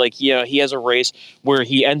see that, like, yeah, he has a race where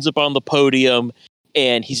he ends up on the podium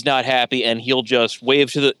and he's not happy, and he'll just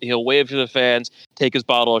wave to the fans, take his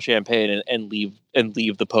bottle of champagne, and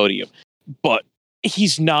leave the podium. But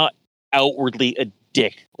he's not outwardly a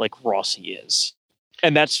dick like Rossi is,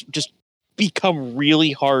 and that's just become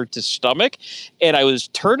really hard to stomach. And I was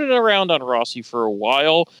turning around on Rossi for a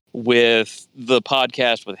while with the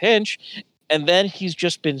podcast with Hinch, and then he's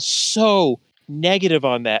just been so negative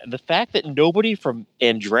on that. And the fact that nobody from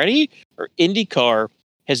Andretti or IndyCar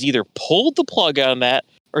has either pulled the plug on that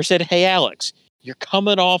or said, "Hey, Alex, you're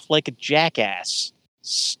coming off like a jackass.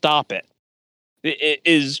 Stop it." It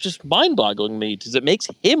is just mind-boggling to me because it makes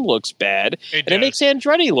him look bad, and it makes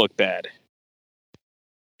Andretti look bad.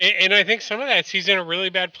 And I think some of that, he's in a really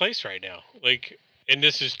bad place right now. Like, and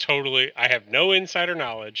this is totally, I have no insider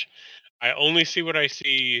knowledge. I only see what I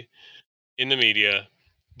see in the media,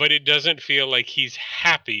 but it doesn't feel like he's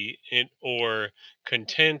happy or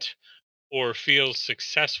content or feels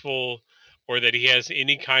successful or that he has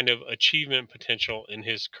any kind of achievement potential in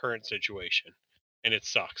his current situation. And it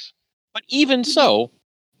sucks. But even so,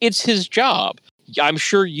 it's his job. I'm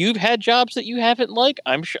sure you've had jobs that you haven't liked.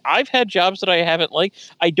 I'm sure I've had jobs that I haven't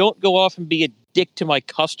liked. I don't go off and be a dick to my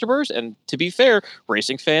customers. And to be fair,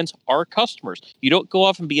 racing fans are customers. You don't go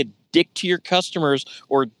off and be a dick to your customers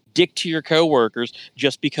or dick to your coworkers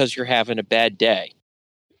just because you're having a bad day.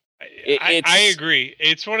 I agree.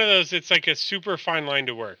 It's one of those, it's like a super fine line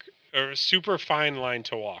to work, or a super fine line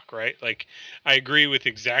to walk, right? Like, I agree with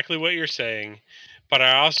exactly what you're saying, but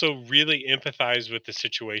I also really empathize with the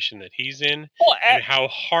situation that he's in and how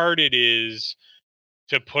hard it is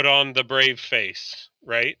to put on the brave face,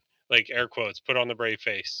 right? Like, air quotes, put on the brave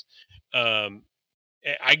face.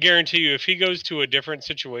 I guarantee you, if he goes to a different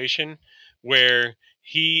situation where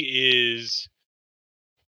he is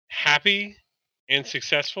happy and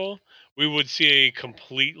successful, we would see a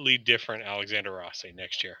completely different Alexander Rossi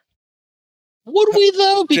next year. Would we,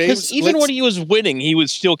 though? Because James, even when he was winning, he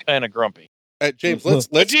was still kind of grumpy. James, let's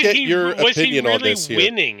get your opinion on this here. Was he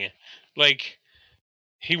really winning? Like,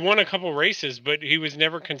 he won a couple races, but he was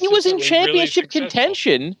never consistently. He was in championship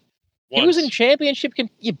contention. Once. He was in championship,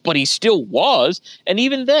 but he still was. And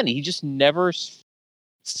even then, he just never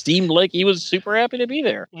seemed like he was super happy to be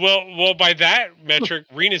there. Well, by that metric,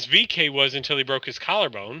 Rinus VeeKay was until he broke his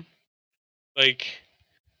collarbone. Like,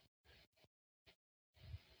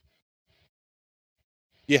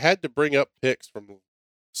 you had to bring up picks from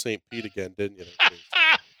St. Pete again, didn't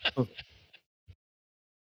you?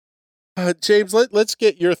 James, let's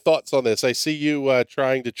get your thoughts on this. I see you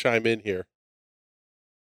trying to chime in here.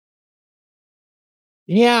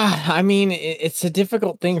 Yeah, I mean, it's a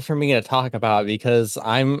difficult thing for me to talk about because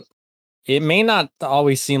it may not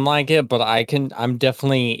always seem like it, but I'm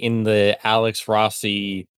definitely in the Alex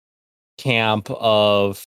Rossi camp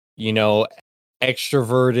of,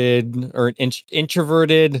 extroverted or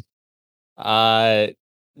introverted,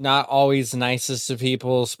 not always nicest to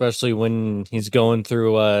people, especially when he's going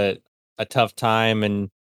through a tough time and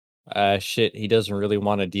shit he doesn't really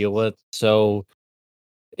want to deal with. So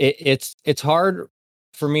it's hard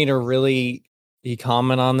for me to really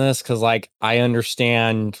comment on this because, like, I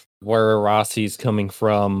understand where Rossi's coming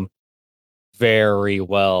from very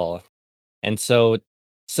well, and so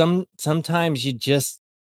sometimes you just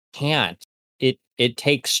can't. It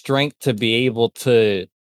takes strength to be able to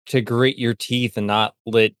grit your teeth and not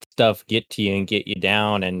let stuff get to you and get you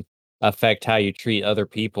down and affect how you treat other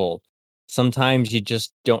people. Sometimes you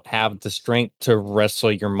just don't have the strength to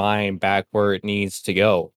wrestle your mind back where it needs to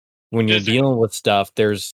go. When you're dealing with stuff,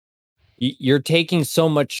 you're taking so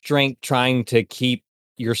much strength trying to keep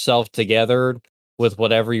yourself together with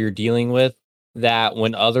whatever you're dealing with that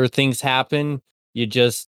when other things happen, you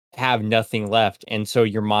just have nothing left. And so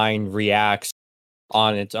your mind reacts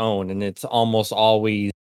on its own, and it's almost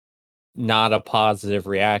always not a positive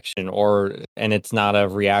reaction, and it's not a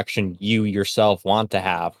reaction you yourself want to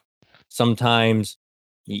have. Sometimes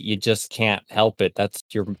you just can't help it. That's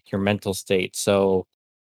your mental state. So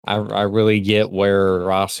I really get where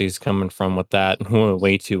Rossi's coming from with that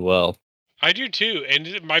way too well. I do too.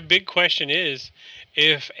 And my big question is,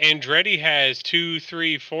 if Andretti has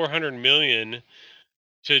 400 million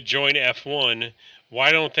to join F1,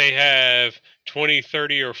 why don't they have $20,000,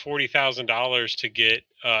 $30,000, or $40,000 to get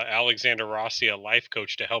Alexander Rossi, a life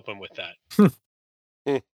coach, to help him with that?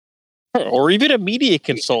 Or even a media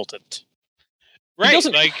consultant. Right. He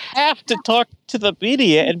doesn't have to talk to the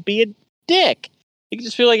media and be a dick. He can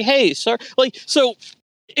just be like, hey, sorry. So,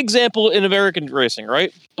 example in American racing,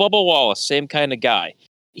 right? Bubba Wallace, same kind of guy.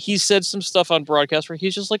 He said some stuff on broadcast where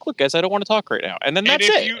he's just like, look, guys, I don't want to talk right now. And then that's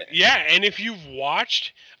it. And if you've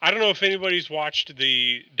watched, I don't know if anybody's watched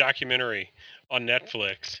the documentary on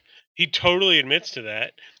Netflix. He totally admits to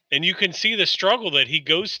that. And you can see the struggle that he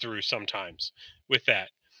goes through sometimes with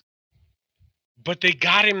that. But they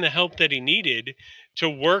got him the help that he needed to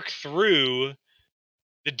work through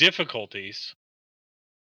the difficulties.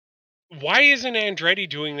 Why isn't Andretti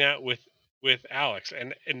doing that with Alex?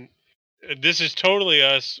 And this is totally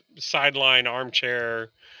us sideline armchair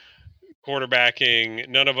quarterbacking.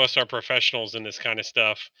 None of us are professionals in this kind of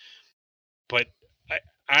stuff. But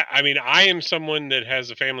I mean, I am someone that has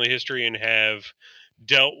a family history and have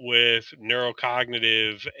dealt with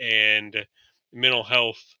neurocognitive and mental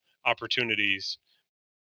health opportunities.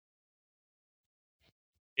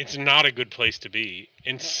 It's not a good place to be,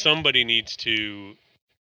 and somebody needs to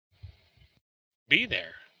be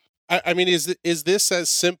there. I mean, is this as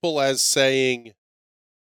simple as saying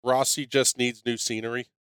Rossi just needs new scenery?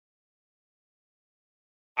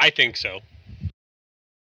 I think so.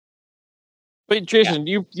 But Jason,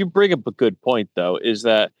 you bring up a good point, though, is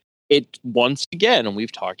that it, once again, and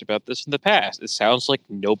we've talked about this in the past, it sounds like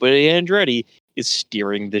nobody at Andretti is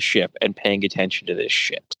steering the ship and paying attention to this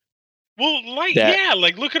shit. Well,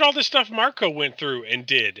 look at all the stuff Marco went through and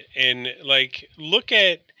did. And, look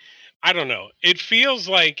at, I don't know. It feels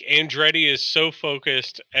like Andretti is so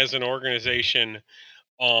focused as an organization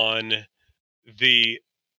on the,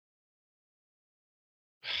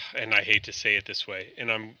 and I hate to say it this way, and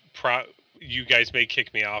I'm proud, you guys may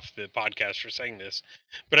kick me off the podcast for saying this,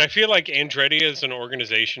 but I feel like Andretti as an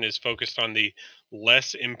organization is focused on the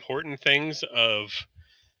less important things of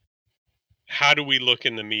how do we look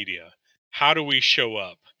in the media? How do we show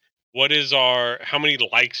up? How many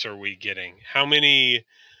likes are we getting? How many,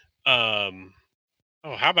 how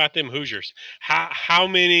about them Hoosiers? How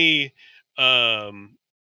many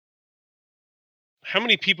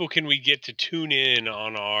people can we get to tune in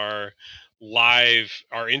on our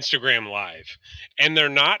Instagram live? And they're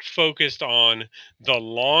not focused on the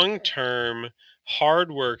long-term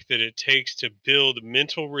hard work that it takes to build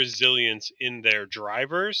mental resilience in their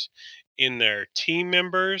drivers, in their team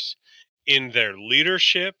members, in their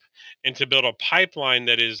leadership, and to build a pipeline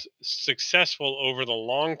that is successful over the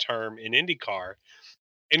long term in IndyCar.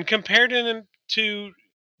 And compare them to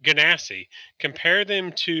Ganassi, compare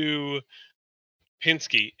them to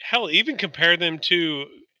Penske, hell, even compare them to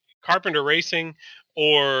Carpenter Racing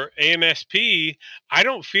or AMSP. I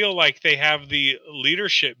don't feel like they have the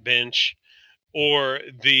leadership bench or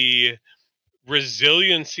the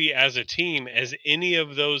resiliency as a team as any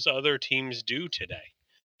of those other teams do today.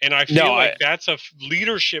 And I feel like that's a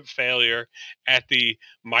leadership failure at the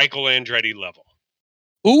Michael Andretti level.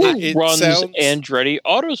 Who runs Andretti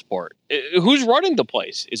Autosport? Who's running the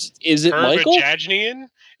place? Is it Herb Michael? Jajnian?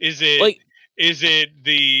 Is it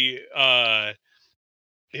the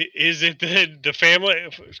family?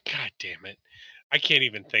 God damn it. I can't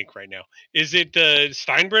even think right now. Is it the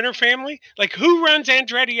Steinbrenner family? Who runs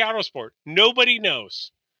Andretti Autosport? Nobody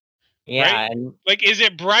knows. Yeah. Right? Is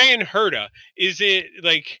it Brian Herta? Is it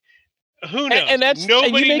who knows?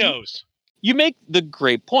 Nobody knows. You make the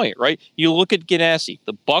great point, right? You look at Ganassi.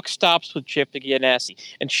 The buck stops with Chip Ganassi.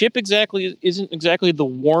 And Chip isn't exactly the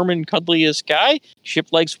warm and cuddliest guy. Chip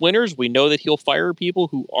likes winners. We know that he'll fire people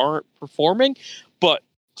who aren't performing. But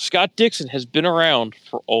Scott Dixon has been around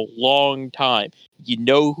for a long time. You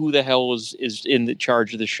know who the hell is in the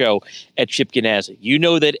charge of the show at Chip Ganassi. You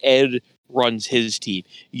know that Ed runs his team.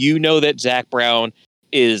 You know that Zach Brown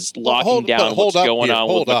is locking down what's going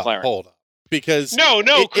on with McLaren. Hold on. Because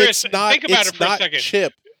Chris, think about it for a second.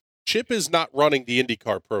 Chip is not running the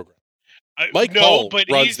IndyCar program. Mike Hull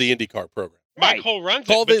runs the IndyCar program. Mike Hull runs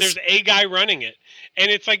it, but there's a guy running it.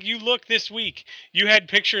 And it's you look this week, you had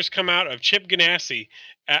pictures come out of Chip Ganassi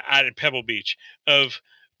at Pebble Beach, of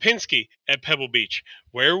Penske at Pebble Beach.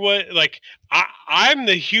 I'm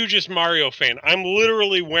the hugest Mario fan. I'm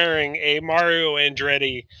literally wearing a Mario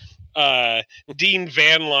Andretti Dean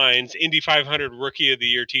Van Line's Indy 500 Rookie of the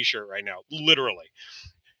Year t-shirt right now. Literally.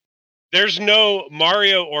 There's no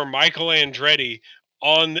Mario or Michael Andretti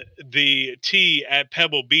on the tee at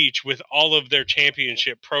Pebble Beach with all of their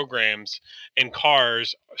championship programs and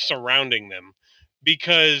cars surrounding them.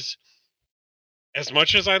 Because as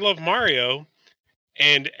much as I love Mario,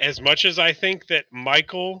 and as much as I think that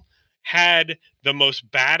Michael had the most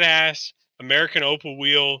badass American Opal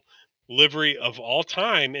Wheel livery of all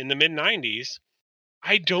time in the mid-90s,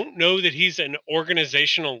 I don't know that he's an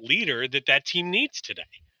organizational leader that team needs today.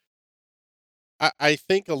 I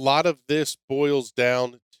think a lot of this boils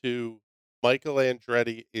down to Michael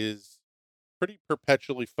Andretti is pretty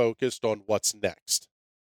perpetually focused on what's next.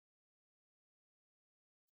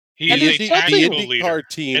 He is a tactical leader,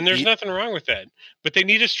 team, and there's nothing wrong with that. But they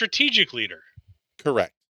need a strategic leader.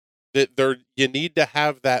 Correct. You need to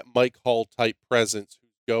have that Mike Hull type presence who's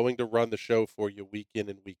going to run the show for you week in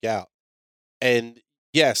and week out. And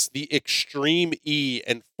yes, the Extreme E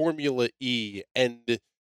and Formula E and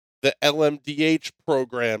the LMDH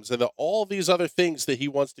programs and all these other things that he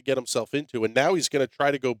wants to get himself into. And now he's going to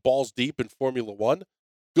try to go balls deep in Formula One.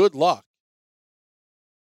 Good luck.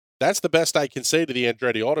 That's the best I can say to the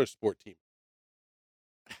Andretti Autosport team.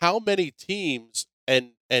 How many teams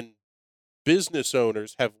and business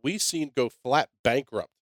owners have we seen go flat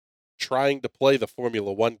bankrupt trying to play the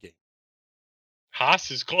Formula One game?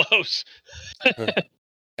 Haas is close.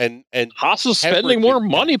 and Haas is spending more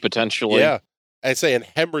money potentially. Yeah. I say, and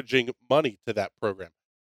hemorrhaging money to that program.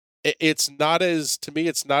 It's not as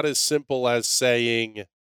simple as saying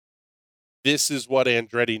this is what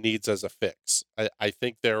Andretti needs as a fix. I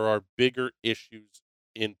think there are bigger issues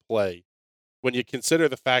in play when you consider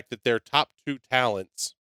the fact that their top two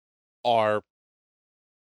talents are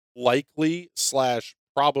likely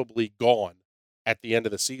 / probably gone at the end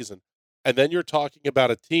of the season. And then you're talking about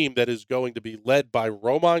a team that is going to be led by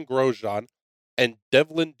Romain Grosjean and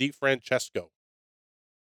Devlin DeFrancesco.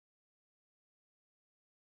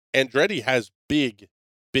 Andretti has big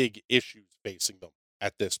issues facing them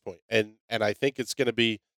at this point. And I think it's going to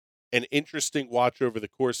be an interesting watch over the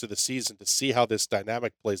course of the season to see how this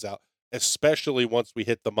dynamic plays out, especially once we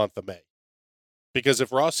hit the month of May. Because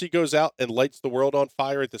if Rossi goes out and lights the world on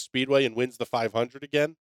fire at the Speedway and wins the 500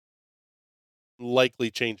 again,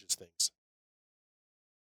 likely changes things.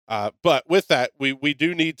 But with that, we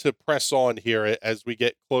do need to press on here as we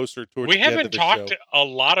get closer towards the end of the show. We haven't talked a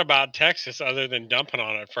lot about Texas other than dumping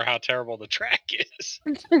on it for how terrible the track is.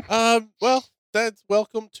 Well, that's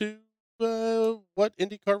welcome to what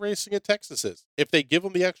IndyCar racing in Texas is. If they give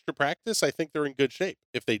them the extra practice, I think they're in good shape.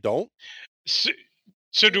 If they don't...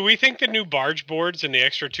 So do we think the new barge boards and the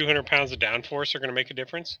extra 200 pounds of downforce are going to make a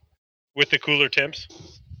difference with the cooler temps?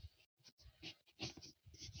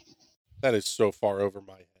 That is so far over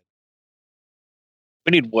my head.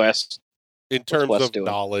 We need West. In terms of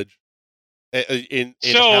knowledge. In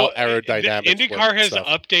how aerodynamics IndyCar has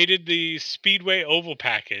updated the Speedway oval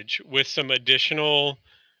package with some additional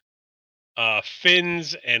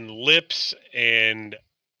fins and lips and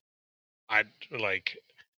how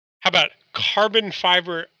about carbon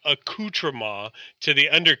fiber accoutrement to the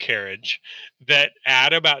undercarriage that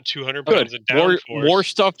add about 200 pounds of downforce. More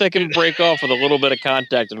stuff that can break off with a little bit of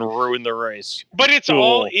contact and ruin the race. But it's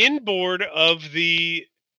all inboard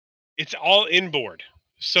it's all inboard.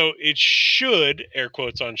 So it should, air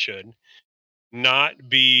quotes on should, not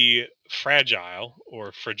be fragile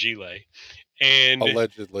or fragile. And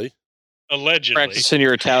allegedly. Practicing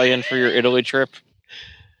your Italian for your Italy trip.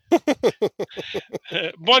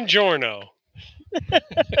 Buongiorno.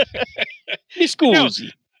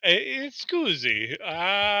 Scusi. Scusi.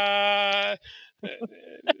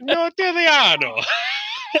 No Italiano.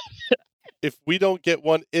 If we don't get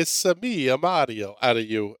one "It's me, a Mario" out of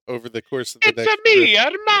you over the course of the next It's me,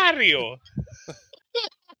 a Mario.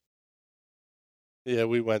 Yeah,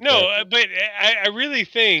 we went there. But I really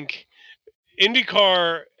think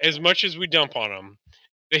IndyCar, as much as we dump on them,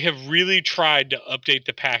 they have really tried to update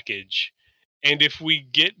the package. And if we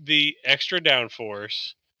get the extra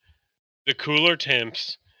downforce, the cooler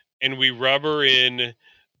temps, and we rubber in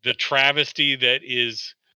the travesty that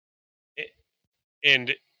is,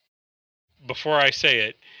 and before I say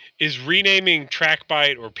it, is renaming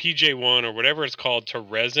TrackBite or PJ1 or whatever it's called to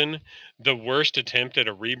Resin the worst attempt at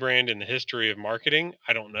a rebrand in the history of marketing?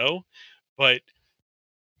 I don't know. But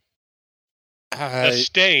a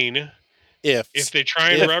stain... If they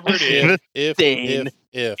try and rubber it in, if.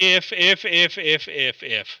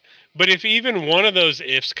 But if even one of those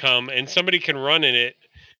ifs come and somebody can run in it,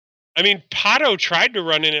 I mean, Pato tried to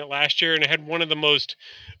run in it last year and it had one of the most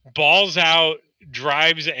balls out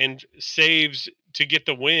drives and saves to get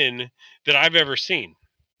the win that I've ever seen.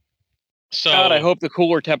 So God, I hope the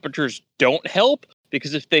cooler temperatures don't help,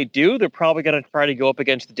 because if they do, they're probably going to try to go up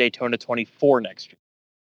against the Daytona 24 next year.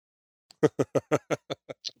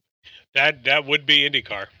 That would be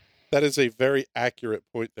IndyCar. That is a very accurate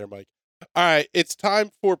point there, Mike. All right, it's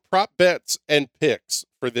time for prop bets and picks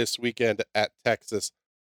for this weekend at Texas.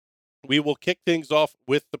 We will kick things off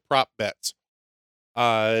with the prop bets.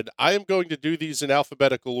 I am going to do these in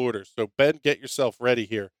alphabetical order. So, Ben, get yourself ready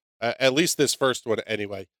here. At least this first one,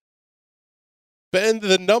 anyway. Ben,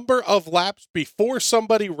 the number of laps before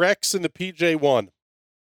somebody wrecks in the PJ1.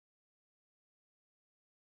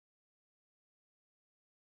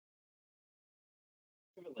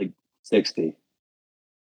 Like 60.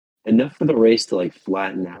 Enough for the race to like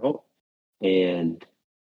flatten out and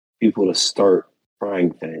people to start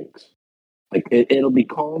trying things. Like it'll be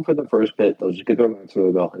calm for the first bit. They'll just get their laps under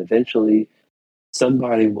the belt, and eventually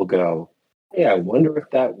somebody will go, "Hey, I wonder if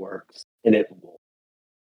that works," and it will.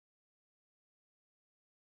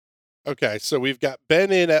 Okay, so we've got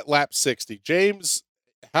Ben in at lap 60. James,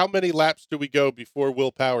 how many laps do we go before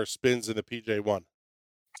Will Power spins in the PJ1?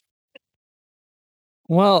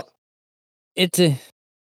 Well, it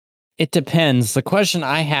depends. The question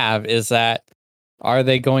I have is that are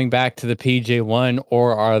they going back to the PJ1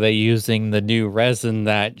 or are they using the new resin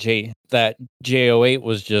that J08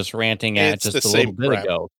 was just ranting at it's just a little bit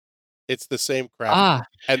ago? It's the same crap.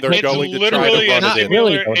 And they're going to try to run it in.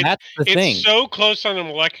 Really, that's the thing. It's so close on the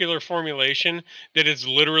molecular formulation that it's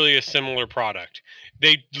literally a similar product.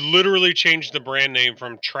 They literally changed the brand name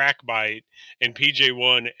from TrackBite and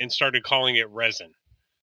PJ1 and started calling it resin.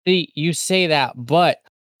 See, you say that, but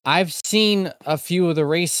I've seen a few of the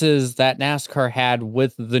races that NASCAR had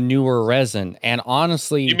with the newer resin, and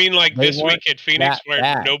honestly, you mean like this week at Phoenix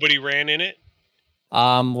where nobody ran in it?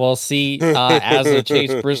 Well, see, as a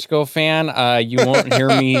Chase Briscoe fan, you won't hear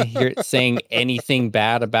me saying anything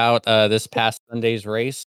bad about this past Sunday's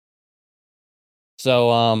race.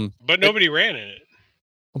 So, but nobody ran in it.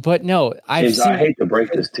 But no, I hate to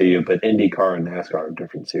break this to you, but IndyCar and NASCAR are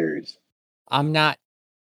different series. I'm not.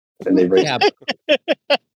 And they race.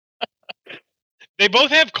 They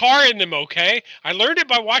both have car in them, okay? I learned it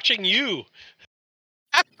by watching you.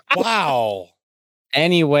 Wow.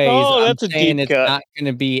 Anyways, I'm saying it's not going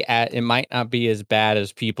to be it might not be as bad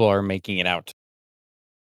as people are making it out.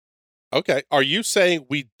 Okay. Are you saying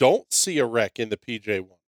we don't see a wreck in the PJ1?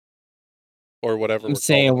 Or whatever I'm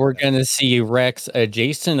saying we're going to see wrecks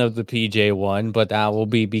adjacent of the PJ1, but that will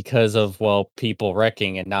be because of, people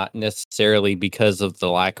wrecking and not necessarily because of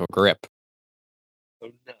the lack of grip.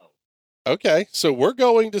 Oh, no. Okay, so we're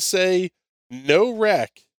going to say no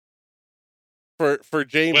wreck for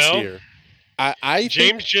James here. I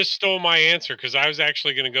James just stole my answer because I was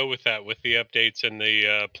actually going to go with that with the updates and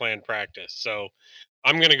the planned practice. So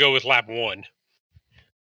I'm going to go with lap 1.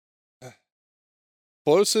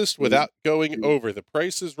 Closest without going over. The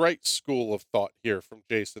Price is Right school of thought here from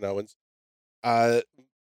Jason Owens.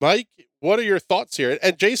 Mike, what are your thoughts here?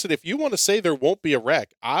 And Jason, if you want to say there won't be a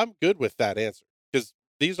wreck, I'm good with that answer because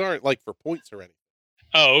these aren't like for points or anything.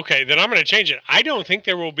 Oh, okay. Then I'm going to change it. I don't think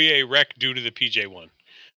there will be a wreck due to the PJ1.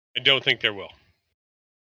 I don't think there will.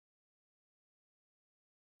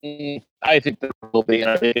 I think there will be, and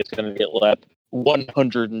I think it's going to get lap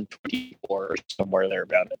 124 or somewhere there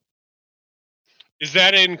about it. Is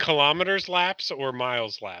that in kilometers laps or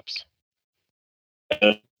miles laps?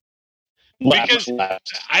 Because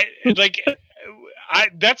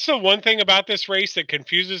that's the one thing about this race that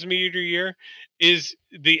confuses me year to year is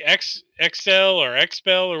the XL or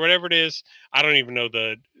XBEL or whatever it is. I don't even know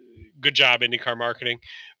the good job IndyCar marketing.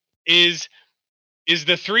 Is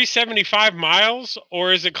the 375 miles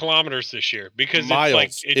or is it kilometers this year? Because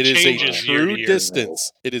miles. It changes is a true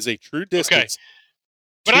distance. It is a true distance. Okay.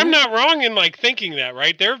 But I'm not wrong in thinking that,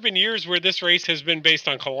 right? There have been years where this race has been based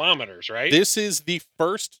on kilometers, right? This is the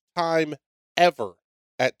first time ever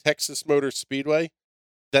at Texas Motor Speedway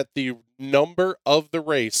that the number of the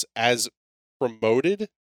race as promoted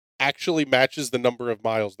actually matches the number of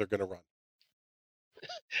miles they're going to run.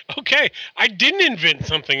 Okay, I didn't invent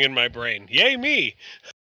something in my brain. Yay me.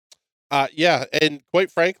 Yeah, and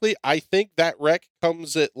quite frankly, I think that wreck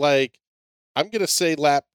comes at I'm going to say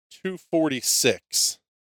lap 246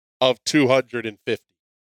 of 250.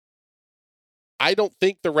 I don't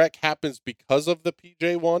think the wreck happens because of the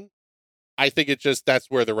PJ1. I think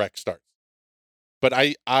that's where the wreck starts. But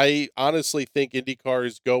I honestly think IndyCar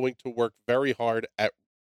is going to work very hard at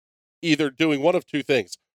either doing one of two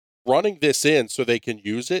things, running this in so they can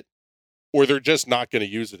use it, or they're just not going to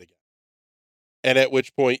use it again. And at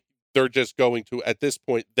which point, they're just going to, at this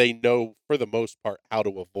point, they know for the most part how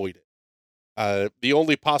to avoid it. The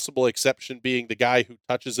only possible exception being the guy who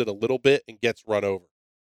touches it a little bit and gets run over,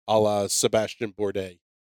 a la Sebastian Bourdais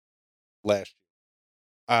last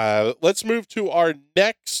year. Let's move to our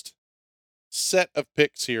next set of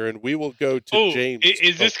picks here, and we will go to James.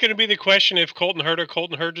 Is this going to be the question if Colton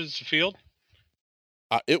Herta is the field?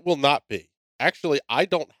 It will not be. Actually, I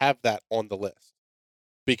don't have that on the list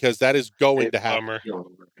because that is going to happen.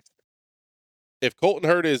 If Colton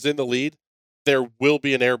Herta is in the lead, there will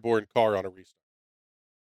be an airborne car on a restart.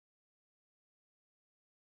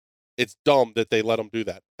 It's dumb that they let him do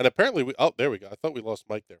that. And apparently, there we go. I thought we lost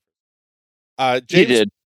Mike there. James, he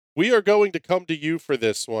did. We are going to come to you for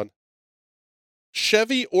this one.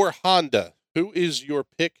 Chevy or Honda, who is your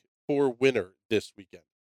pick for winner this weekend?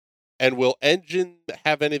 And will engine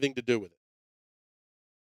have anything to do with it?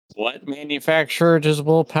 What manufacturer does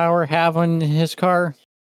Will Power have on his car?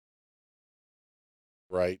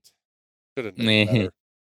 Right. Should have known better.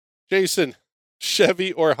 Jason,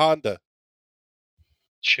 Chevy or Honda?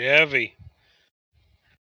 Chevy.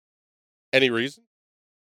 Any reason?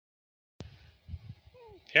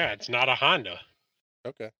 Yeah, it's not a Honda.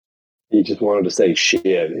 Okay. He just wanted to say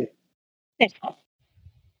Chevy.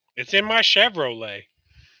 It's in my Chevrolet.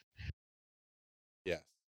 Yes.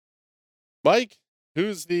 Mike,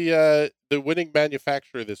 who's the winning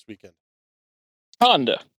manufacturer this weekend?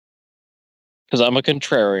 Honda. Because I'm a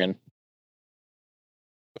contrarian.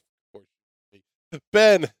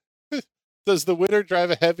 Ben, does the winner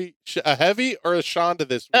drive a heavy or a Shonda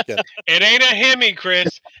this weekend? It ain't a Hemi,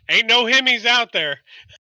 Chris. Ain't no Hemis out there.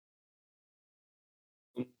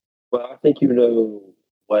 Well, I think you know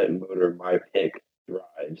what motor my pick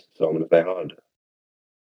drives, so I'm going to say Honda.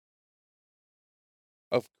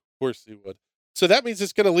 Of course he would. So that means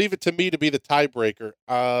it's going to leave it to me to be the tiebreaker.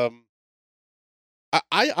 I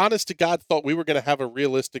honest to God thought we were going to have a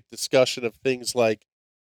realistic discussion of things like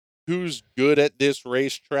who's good at this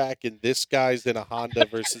racetrack and this guy's in a Honda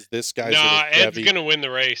versus this guy's in a Chevy. Ed's going to win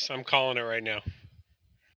the race. I'm calling it right now.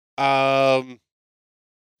 Are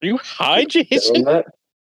you high, Jason?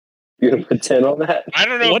 You're going to put 10 on that? I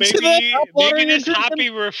don't know. Maybe this hoppy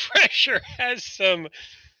refresher has some...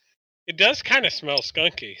 It does kind of smell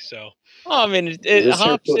skunky, so... Oh, I mean,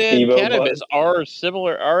 hops and cannabis are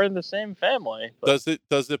similar, are in the same family. But...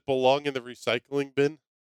 Does it belong in the recycling bin?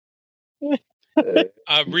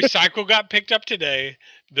 Recycle got picked up today.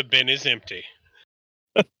 The bin is empty.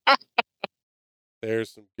 There's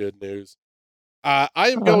some good news. I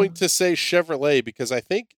am going to say Chevrolet because I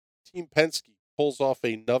think Team Penske pulls off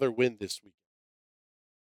another win this week.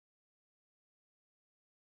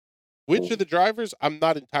 Which of the drivers? I'm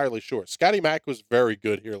not entirely sure. Scotty Mack was very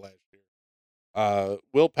good here last year.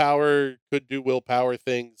 Will Power could do Will Power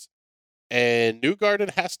things. And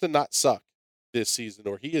Newgarden has to not suck this season,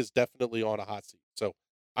 or he is definitely on a hot seat. So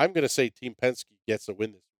I'm going to say Team Penske gets a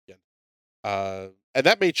win this weekend. And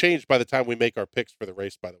that may change by the time we make our picks for the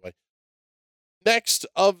race, by the way. Next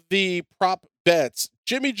of the prop bets,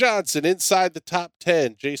 Jimmie Johnson inside the top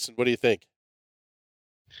 10. Jason, what do you think?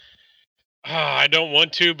 I don't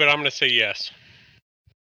want to, but I'm going to say yes.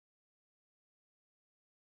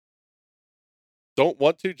 Don't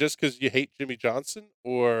want to just because you hate Jimmie Johnson,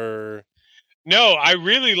 or... No, I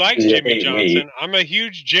really like Jimmie Johnson. I'm a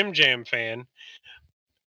huge Jim Jam fan.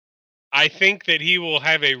 I think that he will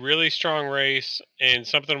have a really strong race, and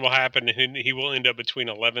something will happen, and he will end up between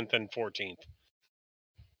 11th and 14th.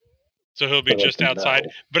 So he'll be just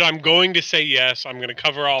outside. But I'm going to say yes. I'm going to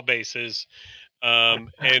cover all bases.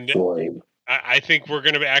 And I think we're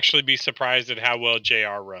going to actually be surprised at how well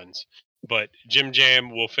JR runs. But Jim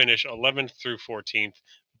Jam will finish 11th through 14th.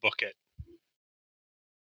 Book it.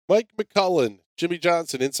 Mike McCullen, Jimmie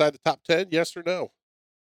Johnson inside the top 10, yes or no?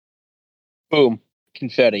 Boom.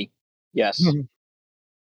 Confetti. Yes.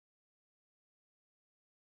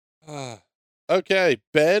 Okay,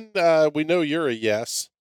 Ben, we know you're a yes.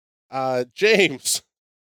 James,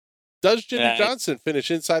 does Jimmie Johnson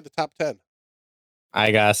finish inside the top 10?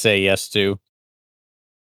 I gotta say yes, too.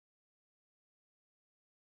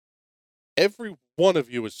 Every one of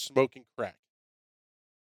you is smoking crack.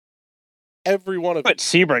 Every one of you. But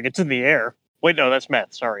Sebring, it's in the air. Wait, no, that's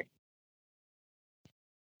meth. Sorry.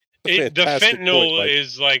 The fentanyl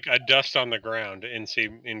is like a dust on the ground in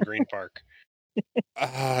Green Park.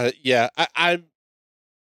 Yeah, I'm.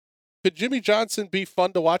 Could Jimmie Johnson be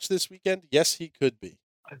fun to watch this weekend? Yes, he could be.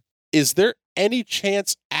 Is there any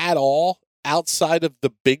chance at all outside of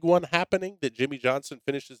the big one happening that Jimmie Johnson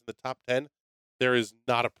finishes in the top 10? There is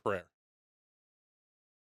not a prayer.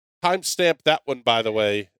 Timestamp that one, by the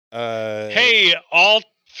way. Hey, all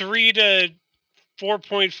 3 to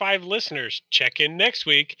 4.5 listeners, check in next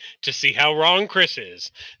week to see how wrong Chris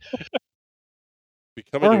is.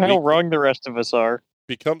 Or how wrong the rest of us are.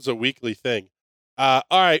 Becomes a weekly thing. All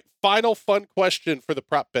right, final fun question for the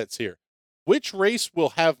prop bets here. Which race will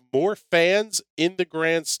have more fans in the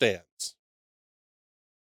grandstands?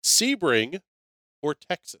 Sebring or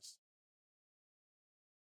Texas?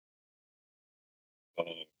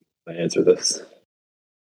 I answer this.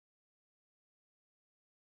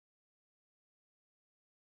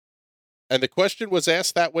 And the question was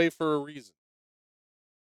asked that way for a reason.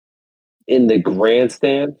 In the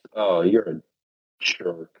grandstand? Oh, you're a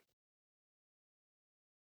jerk.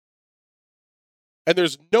 And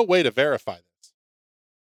there's no way to verify this.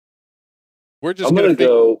 We're just going to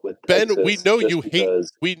go with Ben. Texas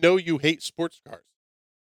We know you hate sports cars.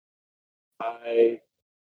 I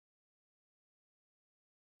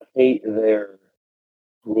hate their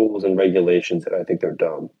rules and regulations, and I think they're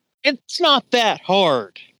dumb. It's not that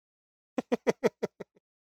hard.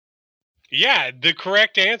 Yeah, the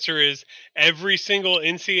correct answer is every single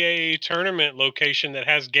NCAA tournament location that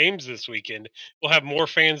has games this weekend will have more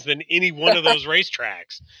fans than any one of those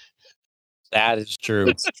racetracks. That is true.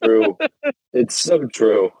 It's true. It's so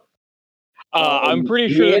true. I'm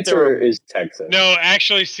pretty sure the answer is Texas. No,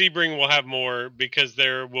 actually, Sebring will have more because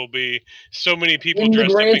there will be so many people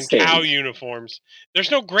dressed up in cow uniforms.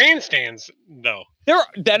 There's no grandstands, though.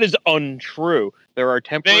 That is untrue. There are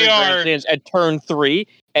temporary grandstands at turn 3,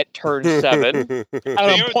 at turn 7. Those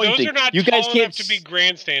are not you guys can't to be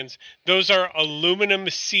grandstands. Those are aluminum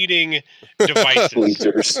seating devices.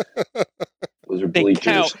 Bleachers. Those are bleachers.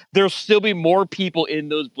 Count. There'll still be more people in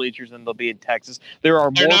those bleachers than there'll be in Texas. They're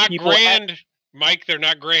more people. Grand, Mike. They're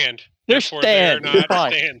not grand. They're stands. They're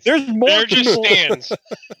not stands. There's more. They're just stands.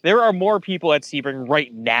 There are more people at Sebring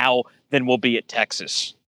right now than will be at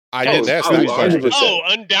Texas. I didn't ask that question. Oh,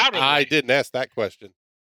 undoubtedly. I didn't ask that question.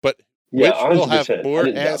 But which will have more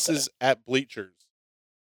asses at bleachers?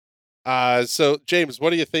 So, James, what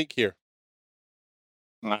do you think here?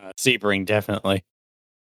 Sebring, definitely.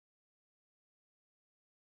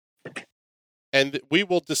 And we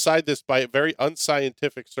will decide this by a very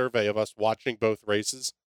unscientific survey of us watching both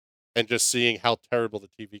races and just seeing how terrible the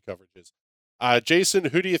TV coverage is. Jason,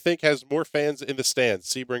 who do you think has more fans in the stands,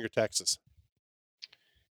 Sebring or Texas?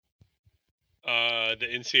 The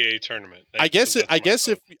NCAA tournament. I guess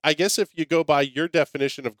if you go by your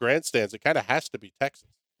definition of grandstands, it kind of has to be Texas.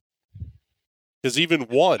 Because even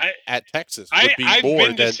one at Texas would be more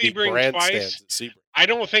than the grandstands at Sebring. I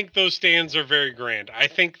don't think those stands are very grand. I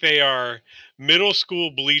think they are middle school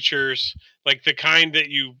bleachers, like the kind that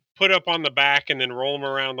you put up on the back and then roll them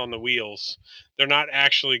around on the wheels. They're not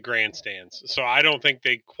actually grandstands. So I don't think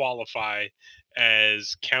they qualify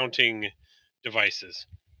as counting devices.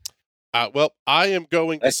 Well, I am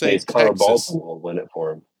going to say Connor Baldwin will win it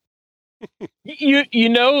for him. You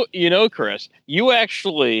know, Chris, you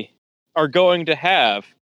actually are going to have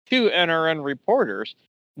 2 NRN reporters,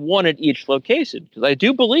 one at each location, because I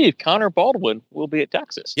do believe Connor Baldwin will be at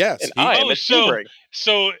Texas. Yes, and I am at Sebring.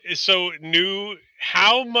 So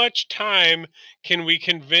how much time can we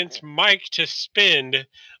convince Mike to spend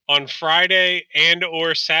on Friday and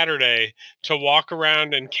or Saturday to walk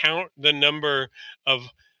around and count the number of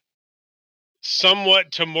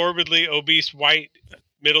somewhat to morbidly obese white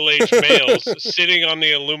middle-aged males sitting on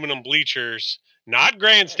the aluminum bleachers, not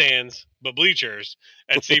grandstands, but bleachers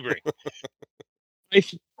at Sebring?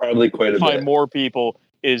 Probably quite a bit. More people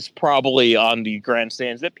is probably on the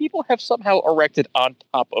grandstands that people have somehow erected on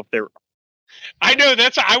top of their. I know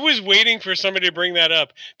I was waiting for somebody to bring that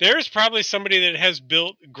up. There's probably somebody that has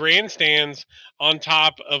built grandstands on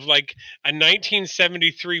top of like a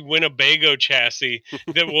 1973 Winnebago chassis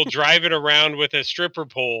that will drive it around with a stripper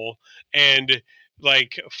pole, and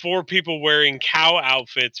like 4 people wearing cow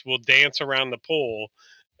outfits will dance around the pole,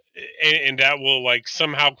 and that will like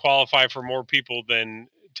somehow qualify for more people than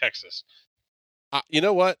Texas. You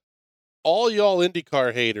know what? All y'all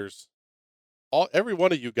IndyCar haters, every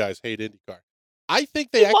one of you guys hate IndyCar. I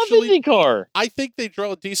think they actually love IndyCar. I think they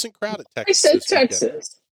draw a decent crowd at Texas.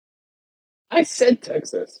 I said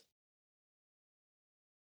Texas.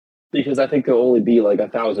 Because I think there'll only be like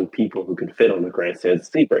 1,000 people who can fit on the grandstand at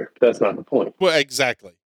Sebring. That's not the point. Well,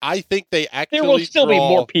 exactly. I think they actually there will still be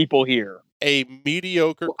more people here. A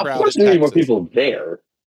mediocre crowd. Of course, there will be more people there.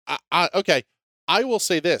 Okay. I will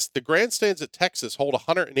say this: the grandstands at Texas hold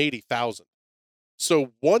 180,000.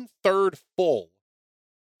 So 1/3 full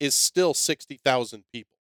is still 60,000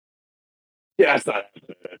 people. Yeah, that's not.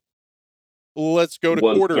 Let's go to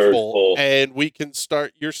quarter full, and we can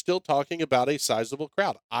start. You're still talking about a sizable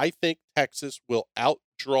crowd. I think Texas will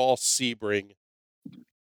outdraw Sebring,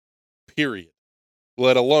 period,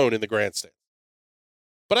 let alone in the grandstand.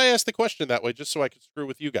 But I asked the question that way just so I could screw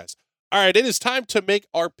with you guys. All right, it is time to make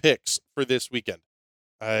our picks for this weekend.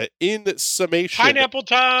 In summation, pineapple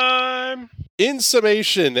time. In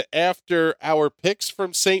summation, after our picks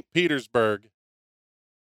from St. Petersburg,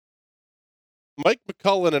 Mike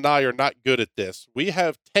McCullen and I are not good at this. We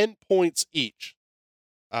have 10 points each.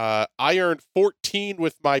 I earned 14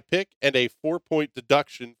 with my pick, and a 4-point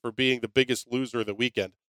deduction for being the biggest loser of the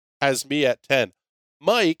weekend has me at 10.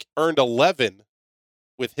 Mike earned 11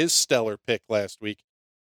 with his stellar pick last week,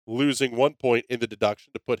 losing 1 point in the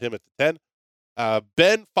deduction to put him at the 10.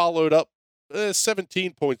 Ben followed up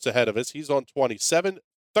 17 points ahead of us. He's on 27,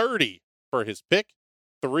 30 for his pick,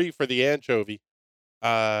 3 for the anchovy.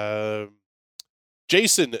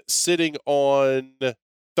 Jason sitting on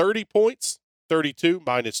 30 points, 32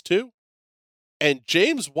 minus 2. And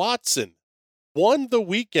James Watson won the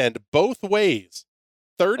weekend both ways.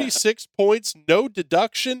 36 points, no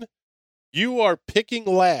deduction. You are picking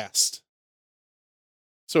last.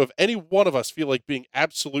 So if any one of us feel like being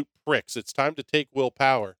absolute pricks, it's time to take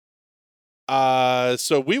willpower.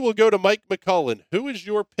 So we will go to Mike McCullen. Who is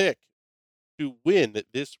your pick to win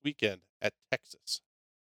this weekend at Texas?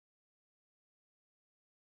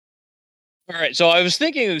 All right, so I was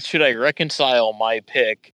thinking, should I reconcile my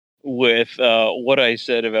pick with what I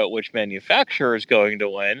said about which manufacturer is going to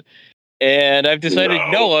win? And I've decided,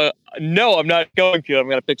 no, I'm not going to. I'm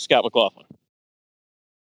going to pick Scott McLaughlin.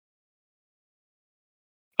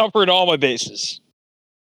 Covered all my bases.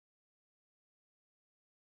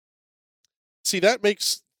 See, that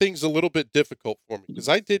makes things a little bit difficult for me because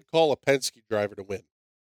I did call a Penske driver to win,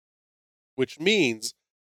 which means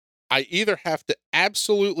I either have to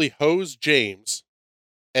absolutely hose James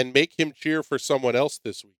and make him cheer for someone else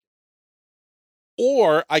this week,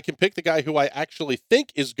 or I can pick the guy who I actually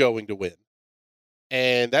think is going to win,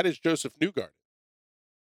 and that is Joseph Newgarden.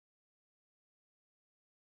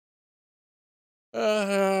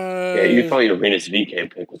 Yeah, you thought your Rinus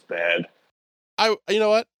VeeKay pick was bad. You know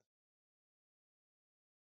what?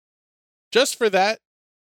 Just for that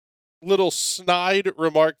little snide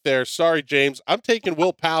remark there, sorry, James, I'm taking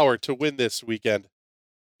willpower to win this weekend.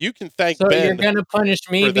 You can thank Ben. So you're going to punish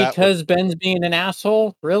me because Ben's being an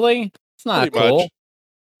asshole? Really? It's not pretty cool. Much.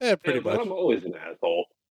 Yeah, pretty much. I'm always an asshole.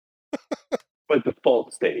 By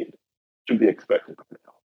default state. Should be expected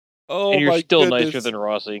now. Oh, and you're still nicer than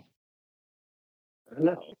Rossi. I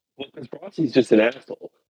know. Well, because Rossi's just an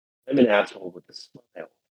asshole. I'm an asshole with a smile.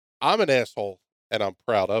 I'm an asshole, and I'm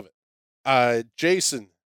proud of it. Jason,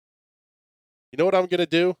 you know what I'm going to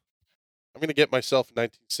do? I'm going to get myself a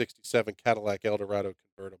 1967 Cadillac Eldorado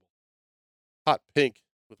convertible. Hot pink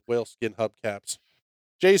with whaleskin hubcaps.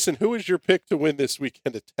 Jason, who is your pick to win this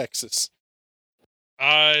weekend at Texas?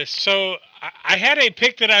 So I had a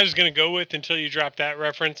pick that I was going to go with until you dropped that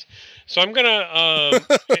reference. So I'm going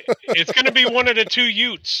to, it's going to be one of the two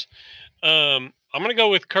Utes. I'm going to go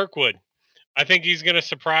with Kirkwood. I think he's going to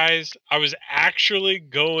surprise. I was actually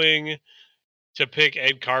going to pick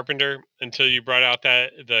Ed Carpenter until you brought out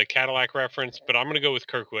the Cadillac reference, but I'm going to go with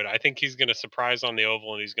Kirkwood. I think he's going to surprise on the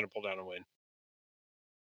oval and he's going to pull down a win.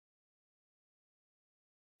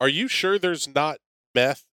 Are you sure there's not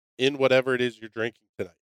meth in whatever it is you're drinking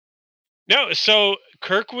tonight? No, so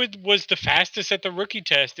Kirkwood was the fastest at the rookie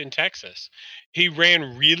test in Texas. He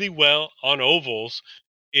ran really well on ovals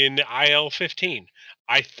in the IL-15.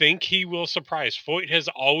 I think he will surprise. Foyt has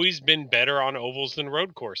always been better on ovals than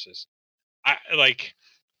road courses. I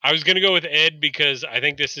was going to go with Ed because I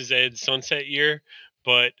think this is Ed's sunset year,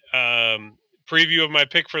 but preview of my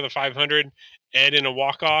pick for the 500, Ed in a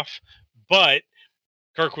walk-off, but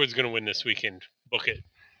Kirkwood's going to win this weekend. Book it.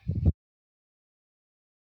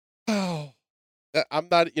 Oh, I'm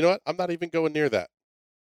not, you know what? I'm not even going near that.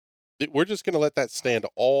 We're just going to let that stand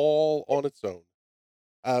all on its own.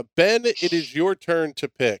 Ben, it is your turn to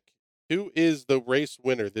pick. Who is the race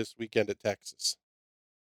winner this weekend at Texas?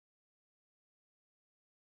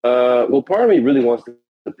 Well, part of me really wants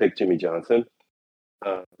to pick Jimmie Johnson.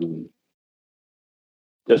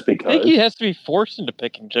 Just because. I think he has to be forced into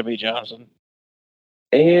picking Jimmie Johnson.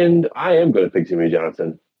 And I am going to pick Jimmie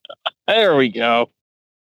Johnson. There we go.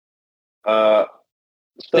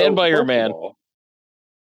 Stand by your man.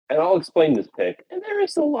 And I'll explain this pick. And there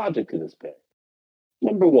is some logic to this pick.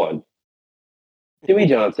 Number one, Jimmie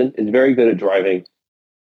Johnson is very good at driving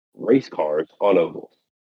race cars on ovals.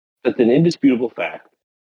 That's an indisputable fact.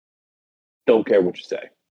 Don't care what you say.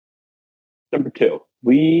 Number two,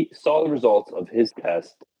 we saw the results of his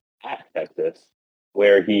test at Texas,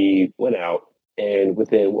 where he went out and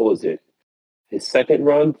within, his second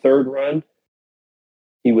run, third run,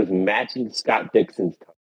 he was matching Scott Dixon's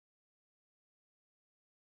time.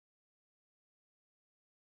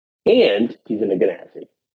 And he's in a Ganassi.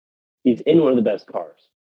 He's in one of the best cars.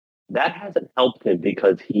 That hasn't helped him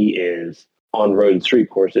because he is on road and street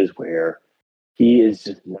courses where he is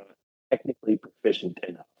just not technically proficient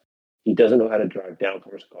enough. He doesn't know how to drive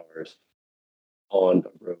downforce cars. on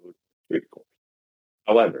a road street course.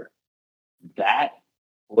 However, that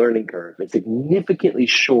learning curve is significantly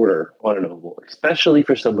shorter on an oval, especially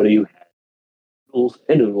for somebody who has rules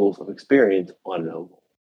and oodles of experience on an oval.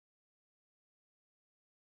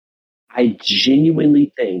 I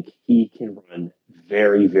genuinely think he can run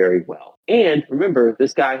very, very well. And remember,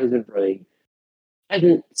 this guy has been running,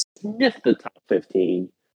 hasn't sniffed the top 15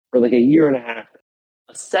 for like a year and a half.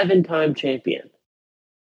 A 7-time champion.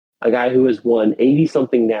 A guy who has won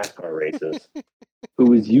 80-something NASCAR races,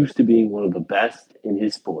 who is used to being one of the best in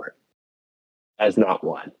his sport, has not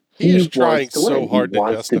won. He is trying so hard to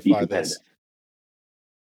justify this.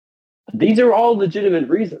 These are all legitimate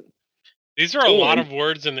reasons. These are a lot of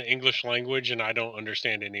words in the English language, and I don't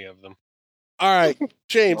understand any of them. All right,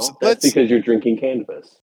 James. Well, that's because you're drinking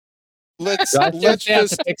cannabis. Let's just have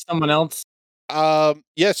to pick someone else.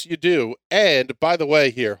 Yes, you do. And by the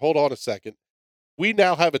way, here, hold on a second. We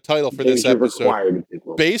now have a title for this episode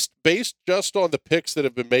based just on the picks that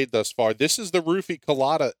have been made thus far. This is the Roofie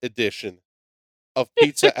Colada edition of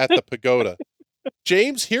Pizza at the Pagoda.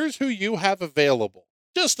 James, here's who you have available.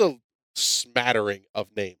 Just a smattering of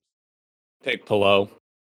names. Pick Pillow.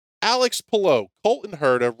 Alex Pillow, Colton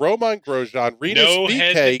Herta, Romain Grosjean, Rinus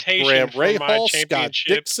VeeKay, Graham Rahal, Scott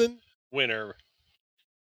Dixon. Winner.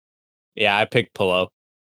 Yeah, I picked Pillow.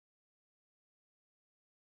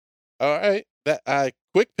 All right. That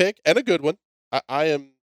quick pick and a good one.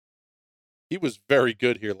 He was very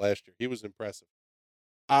good here last year. He was impressive.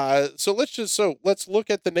 So let's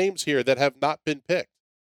look at the names here that have not been picked.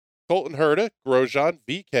 Colton Herta, Grosjean,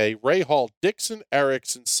 VeeKay, Rahal, Dixon,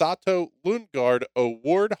 Ericsson, Sato, Lundgaard,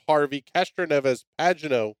 O'Ward, Harvey, Castroneves,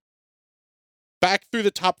 Pagenaud, back through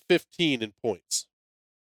the top 15 in points.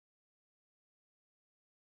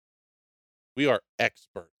 We are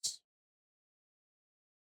experts.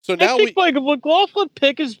 So now I think my McLaughlin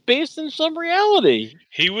pick is based in some reality.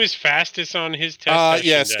 He was fastest on his test.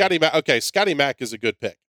 Yeah, Scotty Mack. Okay, Scotty Mack is a good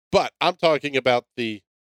pick, but I'm talking about the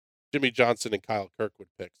Jimmy Johnson and Kyle Kirkwood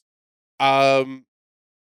picks.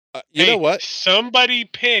 You know what? Somebody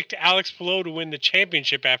picked Alex Pillow to win the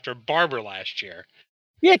championship after Barber last year.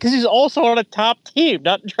 Yeah, because he's also on a top team,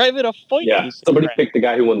 not driving a fight. Yeah, somebody picked the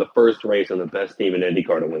guy who won the first race on the best team in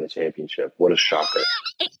IndyCar to win the championship. What a shocker.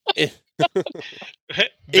 If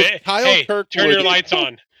Kyle Kirkwood, turn your lights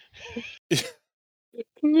on.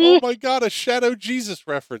 Oh my God, a Shadow Jesus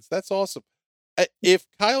reference. That's awesome. If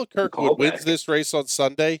Kyle Kirkwood wins this race on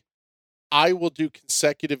Sunday, I will do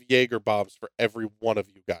consecutive Jaeger bombs for every one of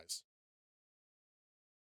you guys.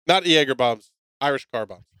 Not Jaeger bombs, Irish car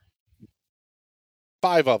bombs.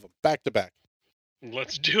 5 of them, back to back.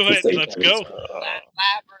 Let's do it. Let's go.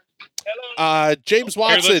 James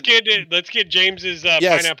Watson. Here, let's get James's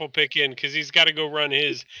pineapple pick in because he's got to go run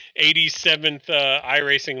his 87th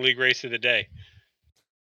iRacing League race of the day.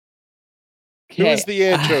 Who is the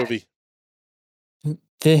anchovy?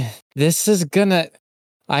 This is gonna.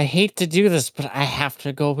 I hate to do this, but I have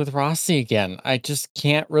to go with Rossi again. I just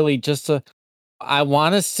can't really I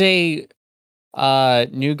want to say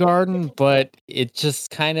Newgarden, but it's just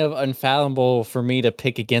kind of unfathomable for me to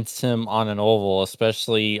pick against him on an oval,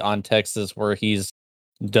 especially on Texas where he's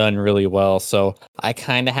done really well. So I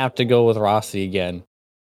kind of have to go with Rossi again.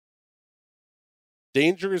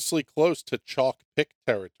 Dangerously close to chalk pick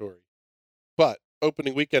territory, but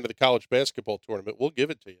opening weekend of the college basketball tournament, we'll give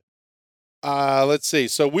it to you. Let's see.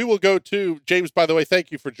 So we will go to James. By the way,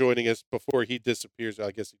 thank you for joining us before he disappears.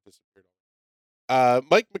 I guess he disappeared.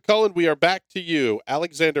 Mike McCullen, we are back to you.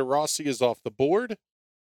 Alexander Rossi is off the board.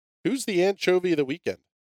 Who's the anchovy of the weekend?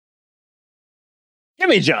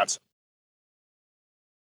 Jimmy Johnson.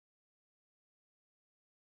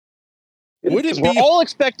 We're all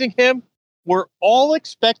expecting him. We're all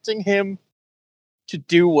expecting him to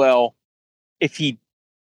do well. I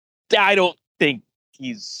don't think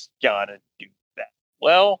he's gonna do that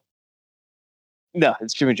well. No,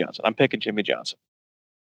 it's Jimmy Johnson. I'm picking Jimmy Johnson.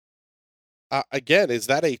 Again, is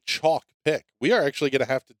that a chalk pick? We are actually going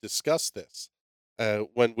to have to discuss this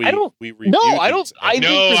when we review. No, I don't.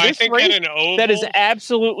 I think race, an oval, that is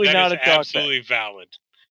absolutely not a chalk absolutely pick. Valid.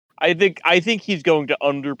 I think he's going to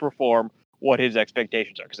underperform what his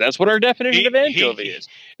expectations are because that's what our definition of anchovy is.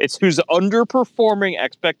 It's who's underperforming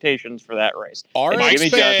expectations for that race. Our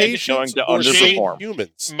expectations going to underperform.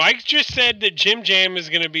 Humans. Mike just said that Jim Jam is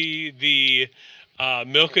going to be the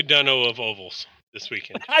Milka Dunno of ovals this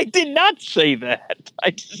weekend. I did not say that.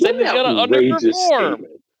 I just said he's going to underperform.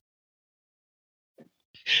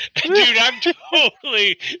 Dude, I'm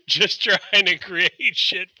totally just trying to create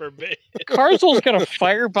shit for me. Carswell's going to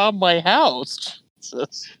firebomb my house.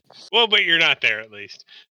 Well, but you're not there at least.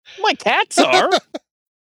 My cats are.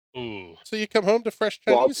 Ooh. So you come home to fresh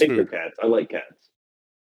Chinese I'll take food. your cats. I like cats.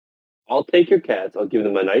 I'll take your cats. I'll give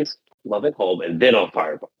them a nice, loving home, and then I'll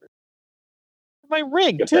firebomb. My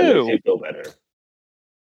rig if too. That makes you feel better.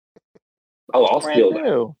 Oh, I'll steal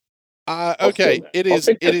that. Okay, it is.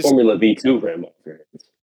 I'll take that Formula V2 rim off your hands.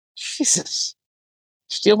 Jesus.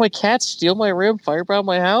 Steal my cat, steal my rim, firebomb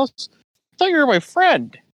my house? I thought you were my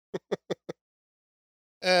friend.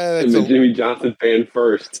 I'm a Jimmy Johnson fan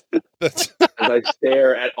first. As I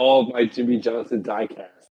stare at all of my Jimmy Johnson diecast.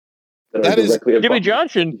 That is Jimmy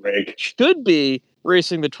Johnson should be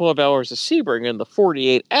racing the 12 Hours of Sebring in the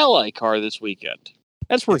 48 Ally car this weekend.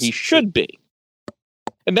 That's where he should be.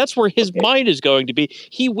 And that's where his mind is going to be.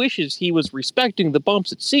 He wishes he was respecting the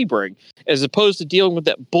bumps at Sebring as opposed to dealing with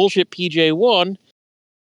that bullshit PJ1.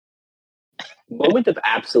 Moment of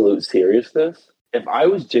absolute seriousness. If I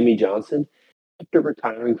was Jimmy Johnson, after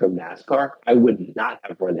retiring from NASCAR, I would not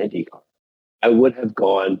have run IndyCar. I would have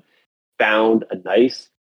found a nice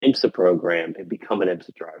IMSA program and become an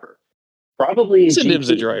IMSA driver. Probably He's an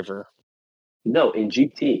IMSA driver. No, in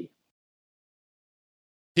GT.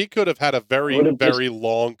 He could have had a very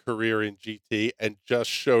long career in GT and just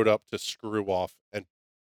showed up to screw off and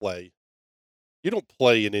play. You don't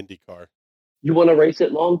play in IndyCar. You want to race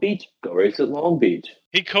at Long Beach? Go race at Long Beach.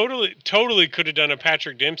 He totally could have done a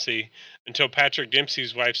Patrick Dempsey until Patrick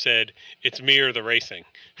Dempsey's wife said, "It's me or the racing."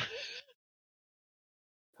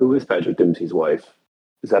 Who is Patrick Dempsey's wife?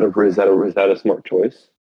 Is that a smart choice?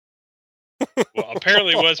 Well,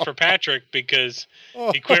 apparently it was for Patrick because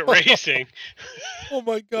he quit racing. Oh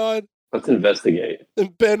my God! Let's investigate.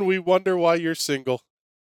 And Ben, we wonder why you're single.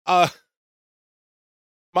 My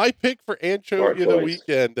pick for Anchovy of the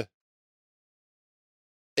weekend.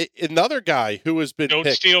 Another guy who has been Don't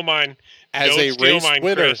picked steal mine. as a race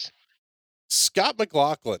winner, Chris. Scott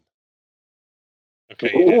McLaughlin.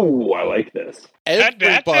 Okay. Ooh, I like this. That's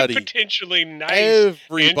a potentially nice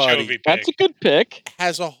anchovy pick. That's a good pick.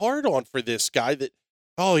 Has a hard-on for this guy that,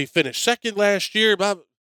 he finished second last year.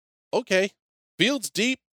 Okay. Field's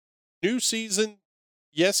deep. New season.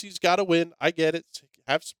 Yes, he's got to win. I get it.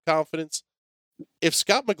 Have some confidence. If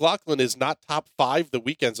Scott McLaughlin is not top 5, the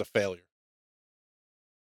weekend's a failure.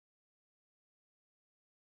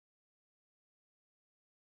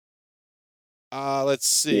 Let's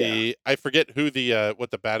see. Yeah. I forget who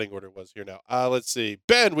what the batting order was here now. Let's see.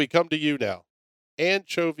 Ben, we come to you now.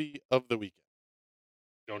 Anchovy of the weekend.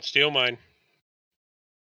 Don't steal mine.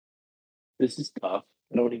 This is tough.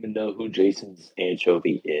 I don't even know who Jason's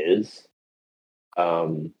anchovy is.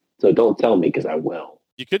 So don't tell me because I will.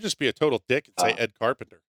 You could just be a total dick and say Ed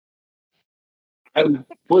Carpenter. I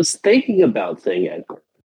was thinking about saying Ed Carpenter.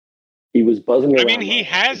 He was buzzing around. I mean, he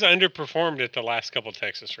has underperformed at the last couple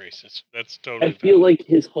Texas races. That's totally. I feel like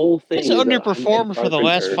his whole thing. He's underperformed for the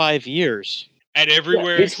last 5 years. At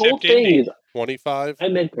everywhere his except whole thing Indy. Is 25.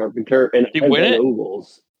 I'm Ed Carpenter, and I win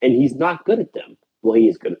ovals, and he's not good at them. Well, he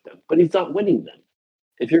is good at them, but he's not winning them.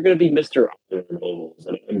 If you're going to be Mr. Ovals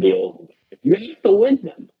and MD Ovals, you have to win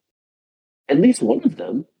them. At least one of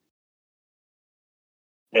them.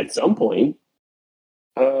 At some point.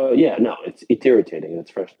 It's irritating.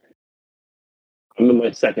 It's frustrating. I'm in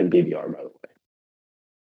my second BBR, by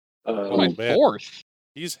the way. Man. Fourth.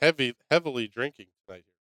 He's heavily drinking tonight.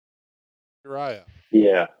 Uriah.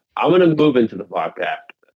 Yeah. I'm going to move into the vodka.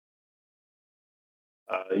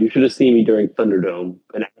 You should have seen me during Thunderdome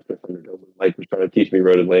and after Thunderdome. Mike was trying to teach me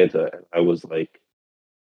Road Atlanta, and I was like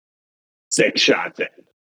 6 shots in.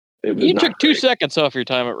 You took 2 seconds off your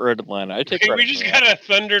time at Road Atlanta. I take we just got a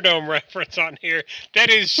Thunderdome reference on here. That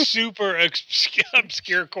is super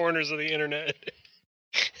obscure corners of the internet.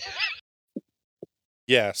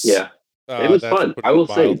 Yes. Yeah. It was fun. I will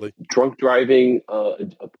say, drunk driving a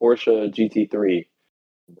Porsche GT3.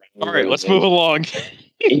 All right, let's move along.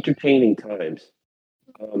 Entertaining times.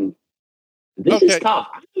 This is tough.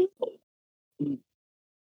 I'm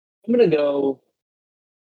going to go.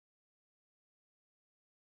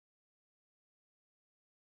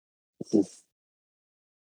 This is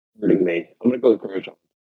hurting me. I'm going to go with Grosjean.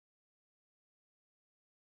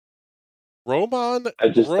 Romain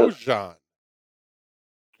Grosjean.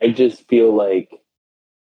 I just feel like.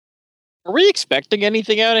 Are we expecting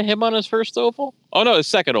anything out of him on his first oval? Oh, no, his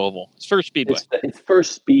second oval. His first Speedway. It's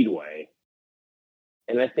first Speedway.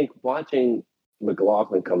 And I think watching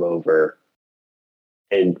McLaughlin come over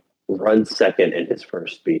and run second in his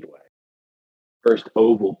first Speedway, first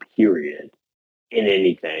oval period in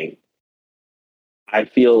anything, I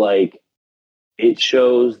feel like it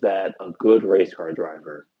shows that a good race car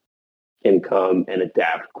driver can come and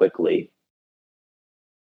adapt quickly,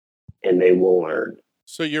 and they will learn.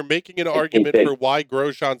 So you're making an argument for why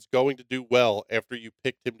Grosjean's going to do well after you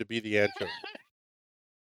picked him to be the anchovy.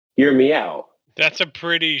 Hear me out. That's a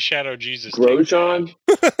pretty Shadow Jesus. Grosjean,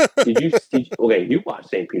 okay, you watched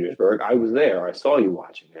St. Petersburg. I was there. I saw you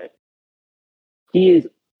watching it. He is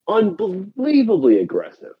unbelievably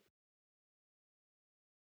aggressive,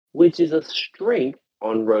 which is a strength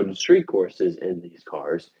on road and street courses in these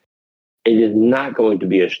cars. It is not going to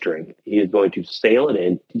be a strength. He is going to sail it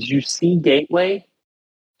in. Did you see Gateway?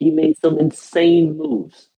 He made some insane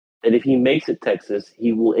moves that if he makes it Texas,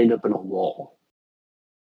 he will end up in a wall.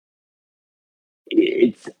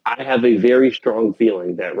 I have a very strong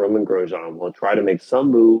feeling that Romain Grosjean will try to make some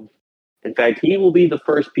move. In fact, he will be the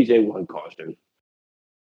first PJ1 caution.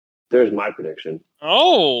 There's my prediction.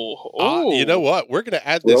 You know what? We're going to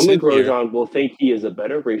add this Romain in Grosjean here. will think he is a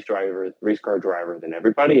better race car driver than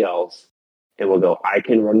everybody else, and will go, I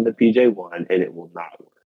can run the PJ1, and it will not work.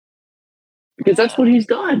 Because that's what he's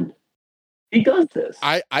done. He does this.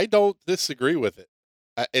 I don't disagree with it.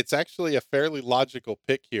 It's actually a fairly logical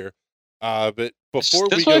pick here. But before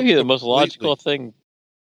this might be the most logical thing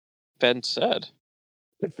Ben said.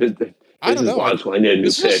 I don't know. Logical. I need a new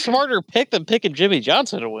this pick. is a smarter pick than picking Jimmy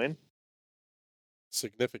Johnson to win.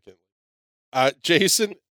 Significantly.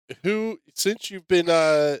 Jason, since you've been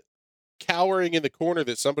cowering in the corner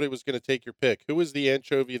that somebody was going to take your pick, who was the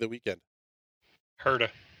anchovy of the weekend? Herta.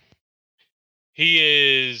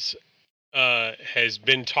 He has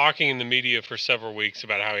been talking in the media for several weeks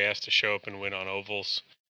about how he has to show up and win on ovals.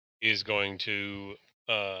 He is going to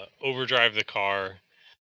overdrive the car,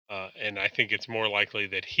 and I think it's more likely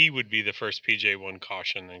that he would be the first PJ1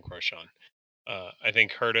 caution than Grosjean. I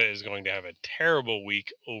think Herta is going to have a terrible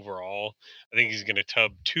week overall. I think he's going to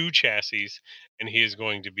tub 2 chassis, and he is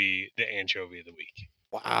going to be the anchovy of the week.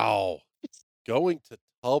 Wow. Going to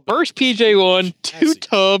tub. First PJ1, 2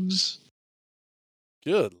 tubs.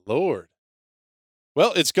 Good Lord.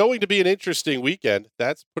 Well, it's going to be an interesting weekend.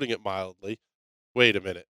 That's putting it mildly. Wait a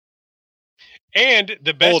minute. And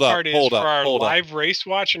the best part is for our live race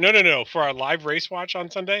watch. No. For our live race watch on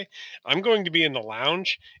Sunday, I'm going to be in the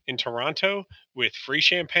lounge in Toronto with free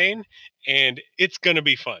champagne, and it's going to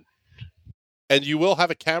be fun. And you will have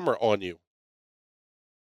a camera on you.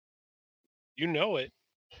 You know it.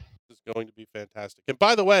 This is going to be fantastic. And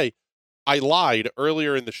by the way, I lied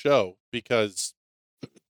earlier in the show because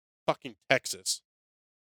fucking Texas.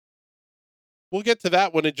 We'll get to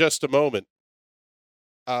that one in just a moment.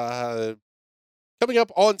 Coming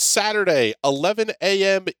up on Saturday, 11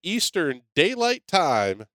 a.m. Eastern Daylight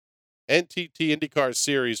Time, NTT IndyCar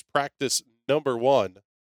Series practice number 1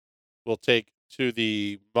 will take to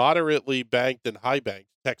the moderately banked and high banked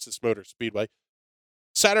Texas Motor Speedway.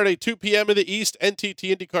 Saturday, 2 p.m. in the East,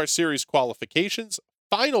 NTT IndyCar Series qualifications.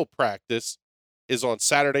 Final practice is on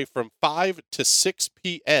Saturday from 5 to 6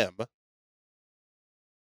 p.m.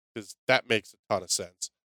 because that makes a ton of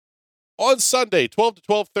sense. On Sunday, 12 to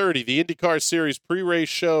 12:30, the IndyCar Series pre-race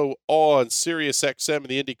show on SiriusXM and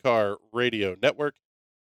the IndyCar Radio Network.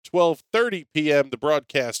 12:30 p.m., the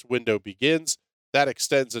broadcast window begins. That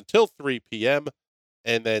extends until 3 p.m.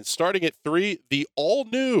 And then starting at 3, the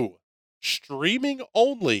all-new,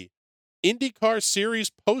 streaming-only IndyCar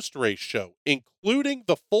Series post-race show, including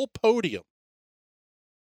the full podium,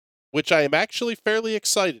 which I am actually fairly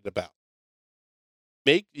excited about.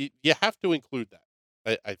 You have to include that,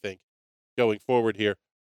 I think, going forward here.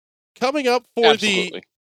 Coming up for Absolutely.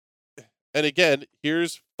 and again,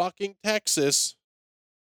 here's fucking Texas.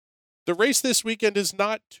 The race this weekend is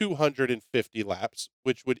not 250 laps,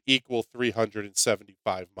 which would equal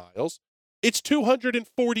 375 miles. It's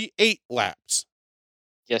 248 laps.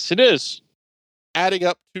 Yes, it is. Adding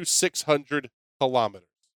up to 600 kilometers.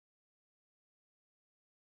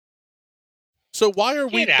 So why are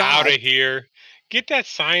we Get out of here. Get that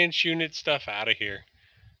science unit stuff out of here.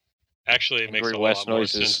 Actually, it makes a lot more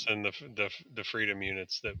sense than the freedom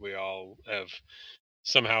units that we all have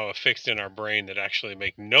somehow affixed in our brain that actually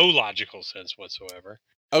make no logical sense whatsoever.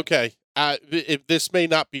 Okay, this may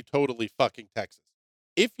not be totally fucking Texas.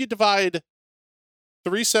 If you divide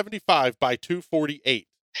 375 by 248,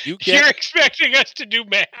 you get... You're expecting us to do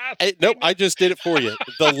math? Nope, I just did it for you.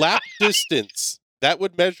 The lap distance, that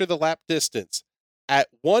would measure the lap distance at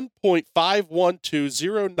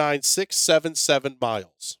 1.5120967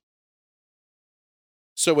 miles.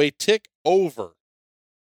 So a tick over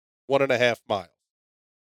 1.5 miles.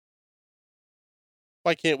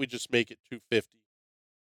 Why can't we just make it 250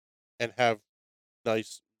 and have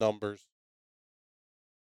nice numbers?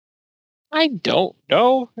 I don't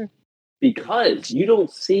know. Because you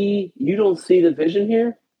don't see the vision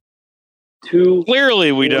here.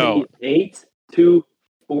 Clearly we don't.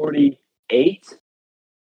 248.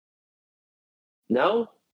 No?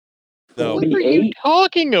 No. What are you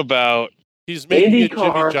talking about? He's making a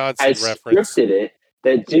Jimmy Johnson has reference. Scripted it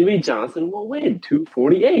that Jimmy Johnson will win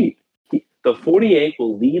 248. The 48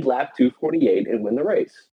 will lead lap 248 and win the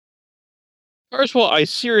race. First of all, I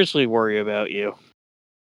seriously worry about you.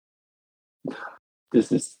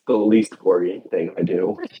 This is the least worrying thing I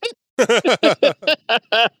do.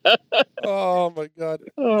 Oh my God!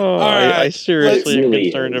 All right, I seriously am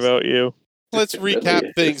concerned about you. Let's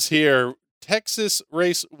recap things here. Texas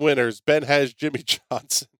race winners. Ben has Jimmy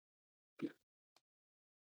Johnson.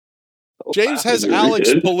 James has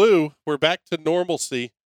Alex Palou. We're back to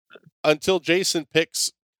normalcy until Jason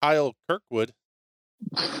picks Kyle Kirkwood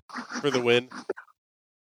for the win.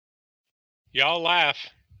 Y'all laugh.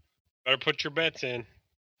 Better put your bets in.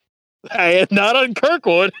 Hey, not on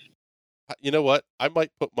Kirkwood. You know what? I might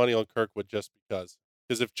put money on Kirkwood just because.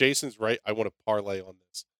 Because if Jason's right, I want to parlay on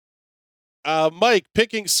this. Mike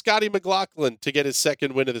picking Scotty McLaughlin to get his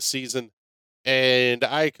second win of the season. And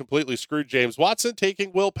I completely screwed James. Watson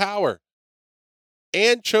taking Will Power.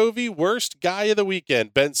 Anchovy worst guy of the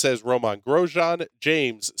weekend. Ben says Roman Grosjean.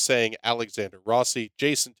 James saying Alexander Rossi.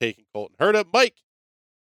 Jason taking Colton Herta. Mike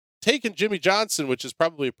taking Jimmy Johnson, which is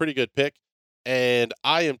probably a pretty good pick. And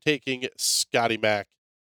I am taking Scotty Mack.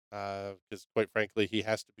 Because quite frankly, he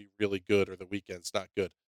has to be really good or the weekend's not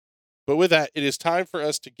good. But with that, it is time for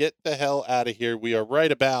us to get the hell out of here. We are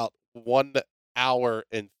right about 1 hour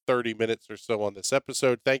and 30 minutes or so on this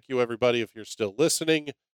episode. Thank you, everybody, if you're still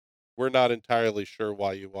listening. We're not entirely sure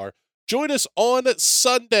why you are. Join us on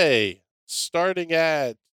Sunday, starting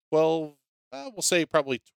at 12, we'll say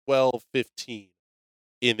probably 12:15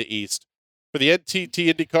 in the East, for the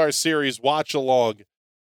NTT IndyCar Series watch along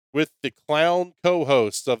with the clown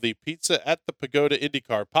co-hosts of the Pizza at the Pagoda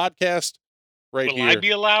IndyCar podcast. Right Will here. I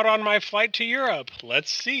be allowed on my flight to Europe? Let's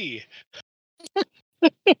see.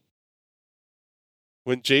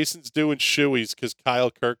 When Jason's doing shoeies because Kyle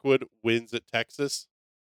Kirkwood wins at Texas.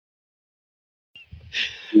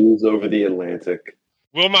 Moves over the Atlantic.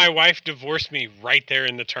 Will my wife divorce me right there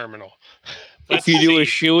in the terminal? If you do a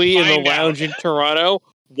shoey in the lounge in Toronto,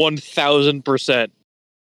 1,000%.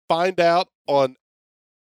 Find out on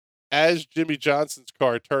as Jimmy Johnson's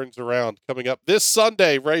car turns around, coming up this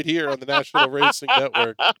Sunday right here on the National Racing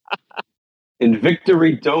Network. In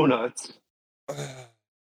Victory Donuts.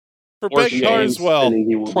 For Ben Carswell.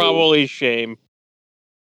 Probably shame.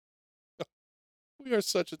 We are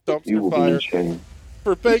such a dumpster fire.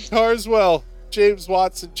 For Ben Carswell, James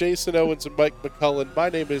Watson, Jason Owens, and Mike McCullen, my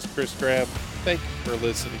name is Chris Graham. Thank you for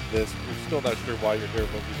listening to this. We're still not sure why you're here,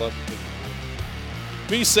 but we love you.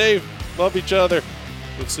 Be safe. Love each other.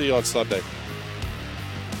 We'll see you on Sunday.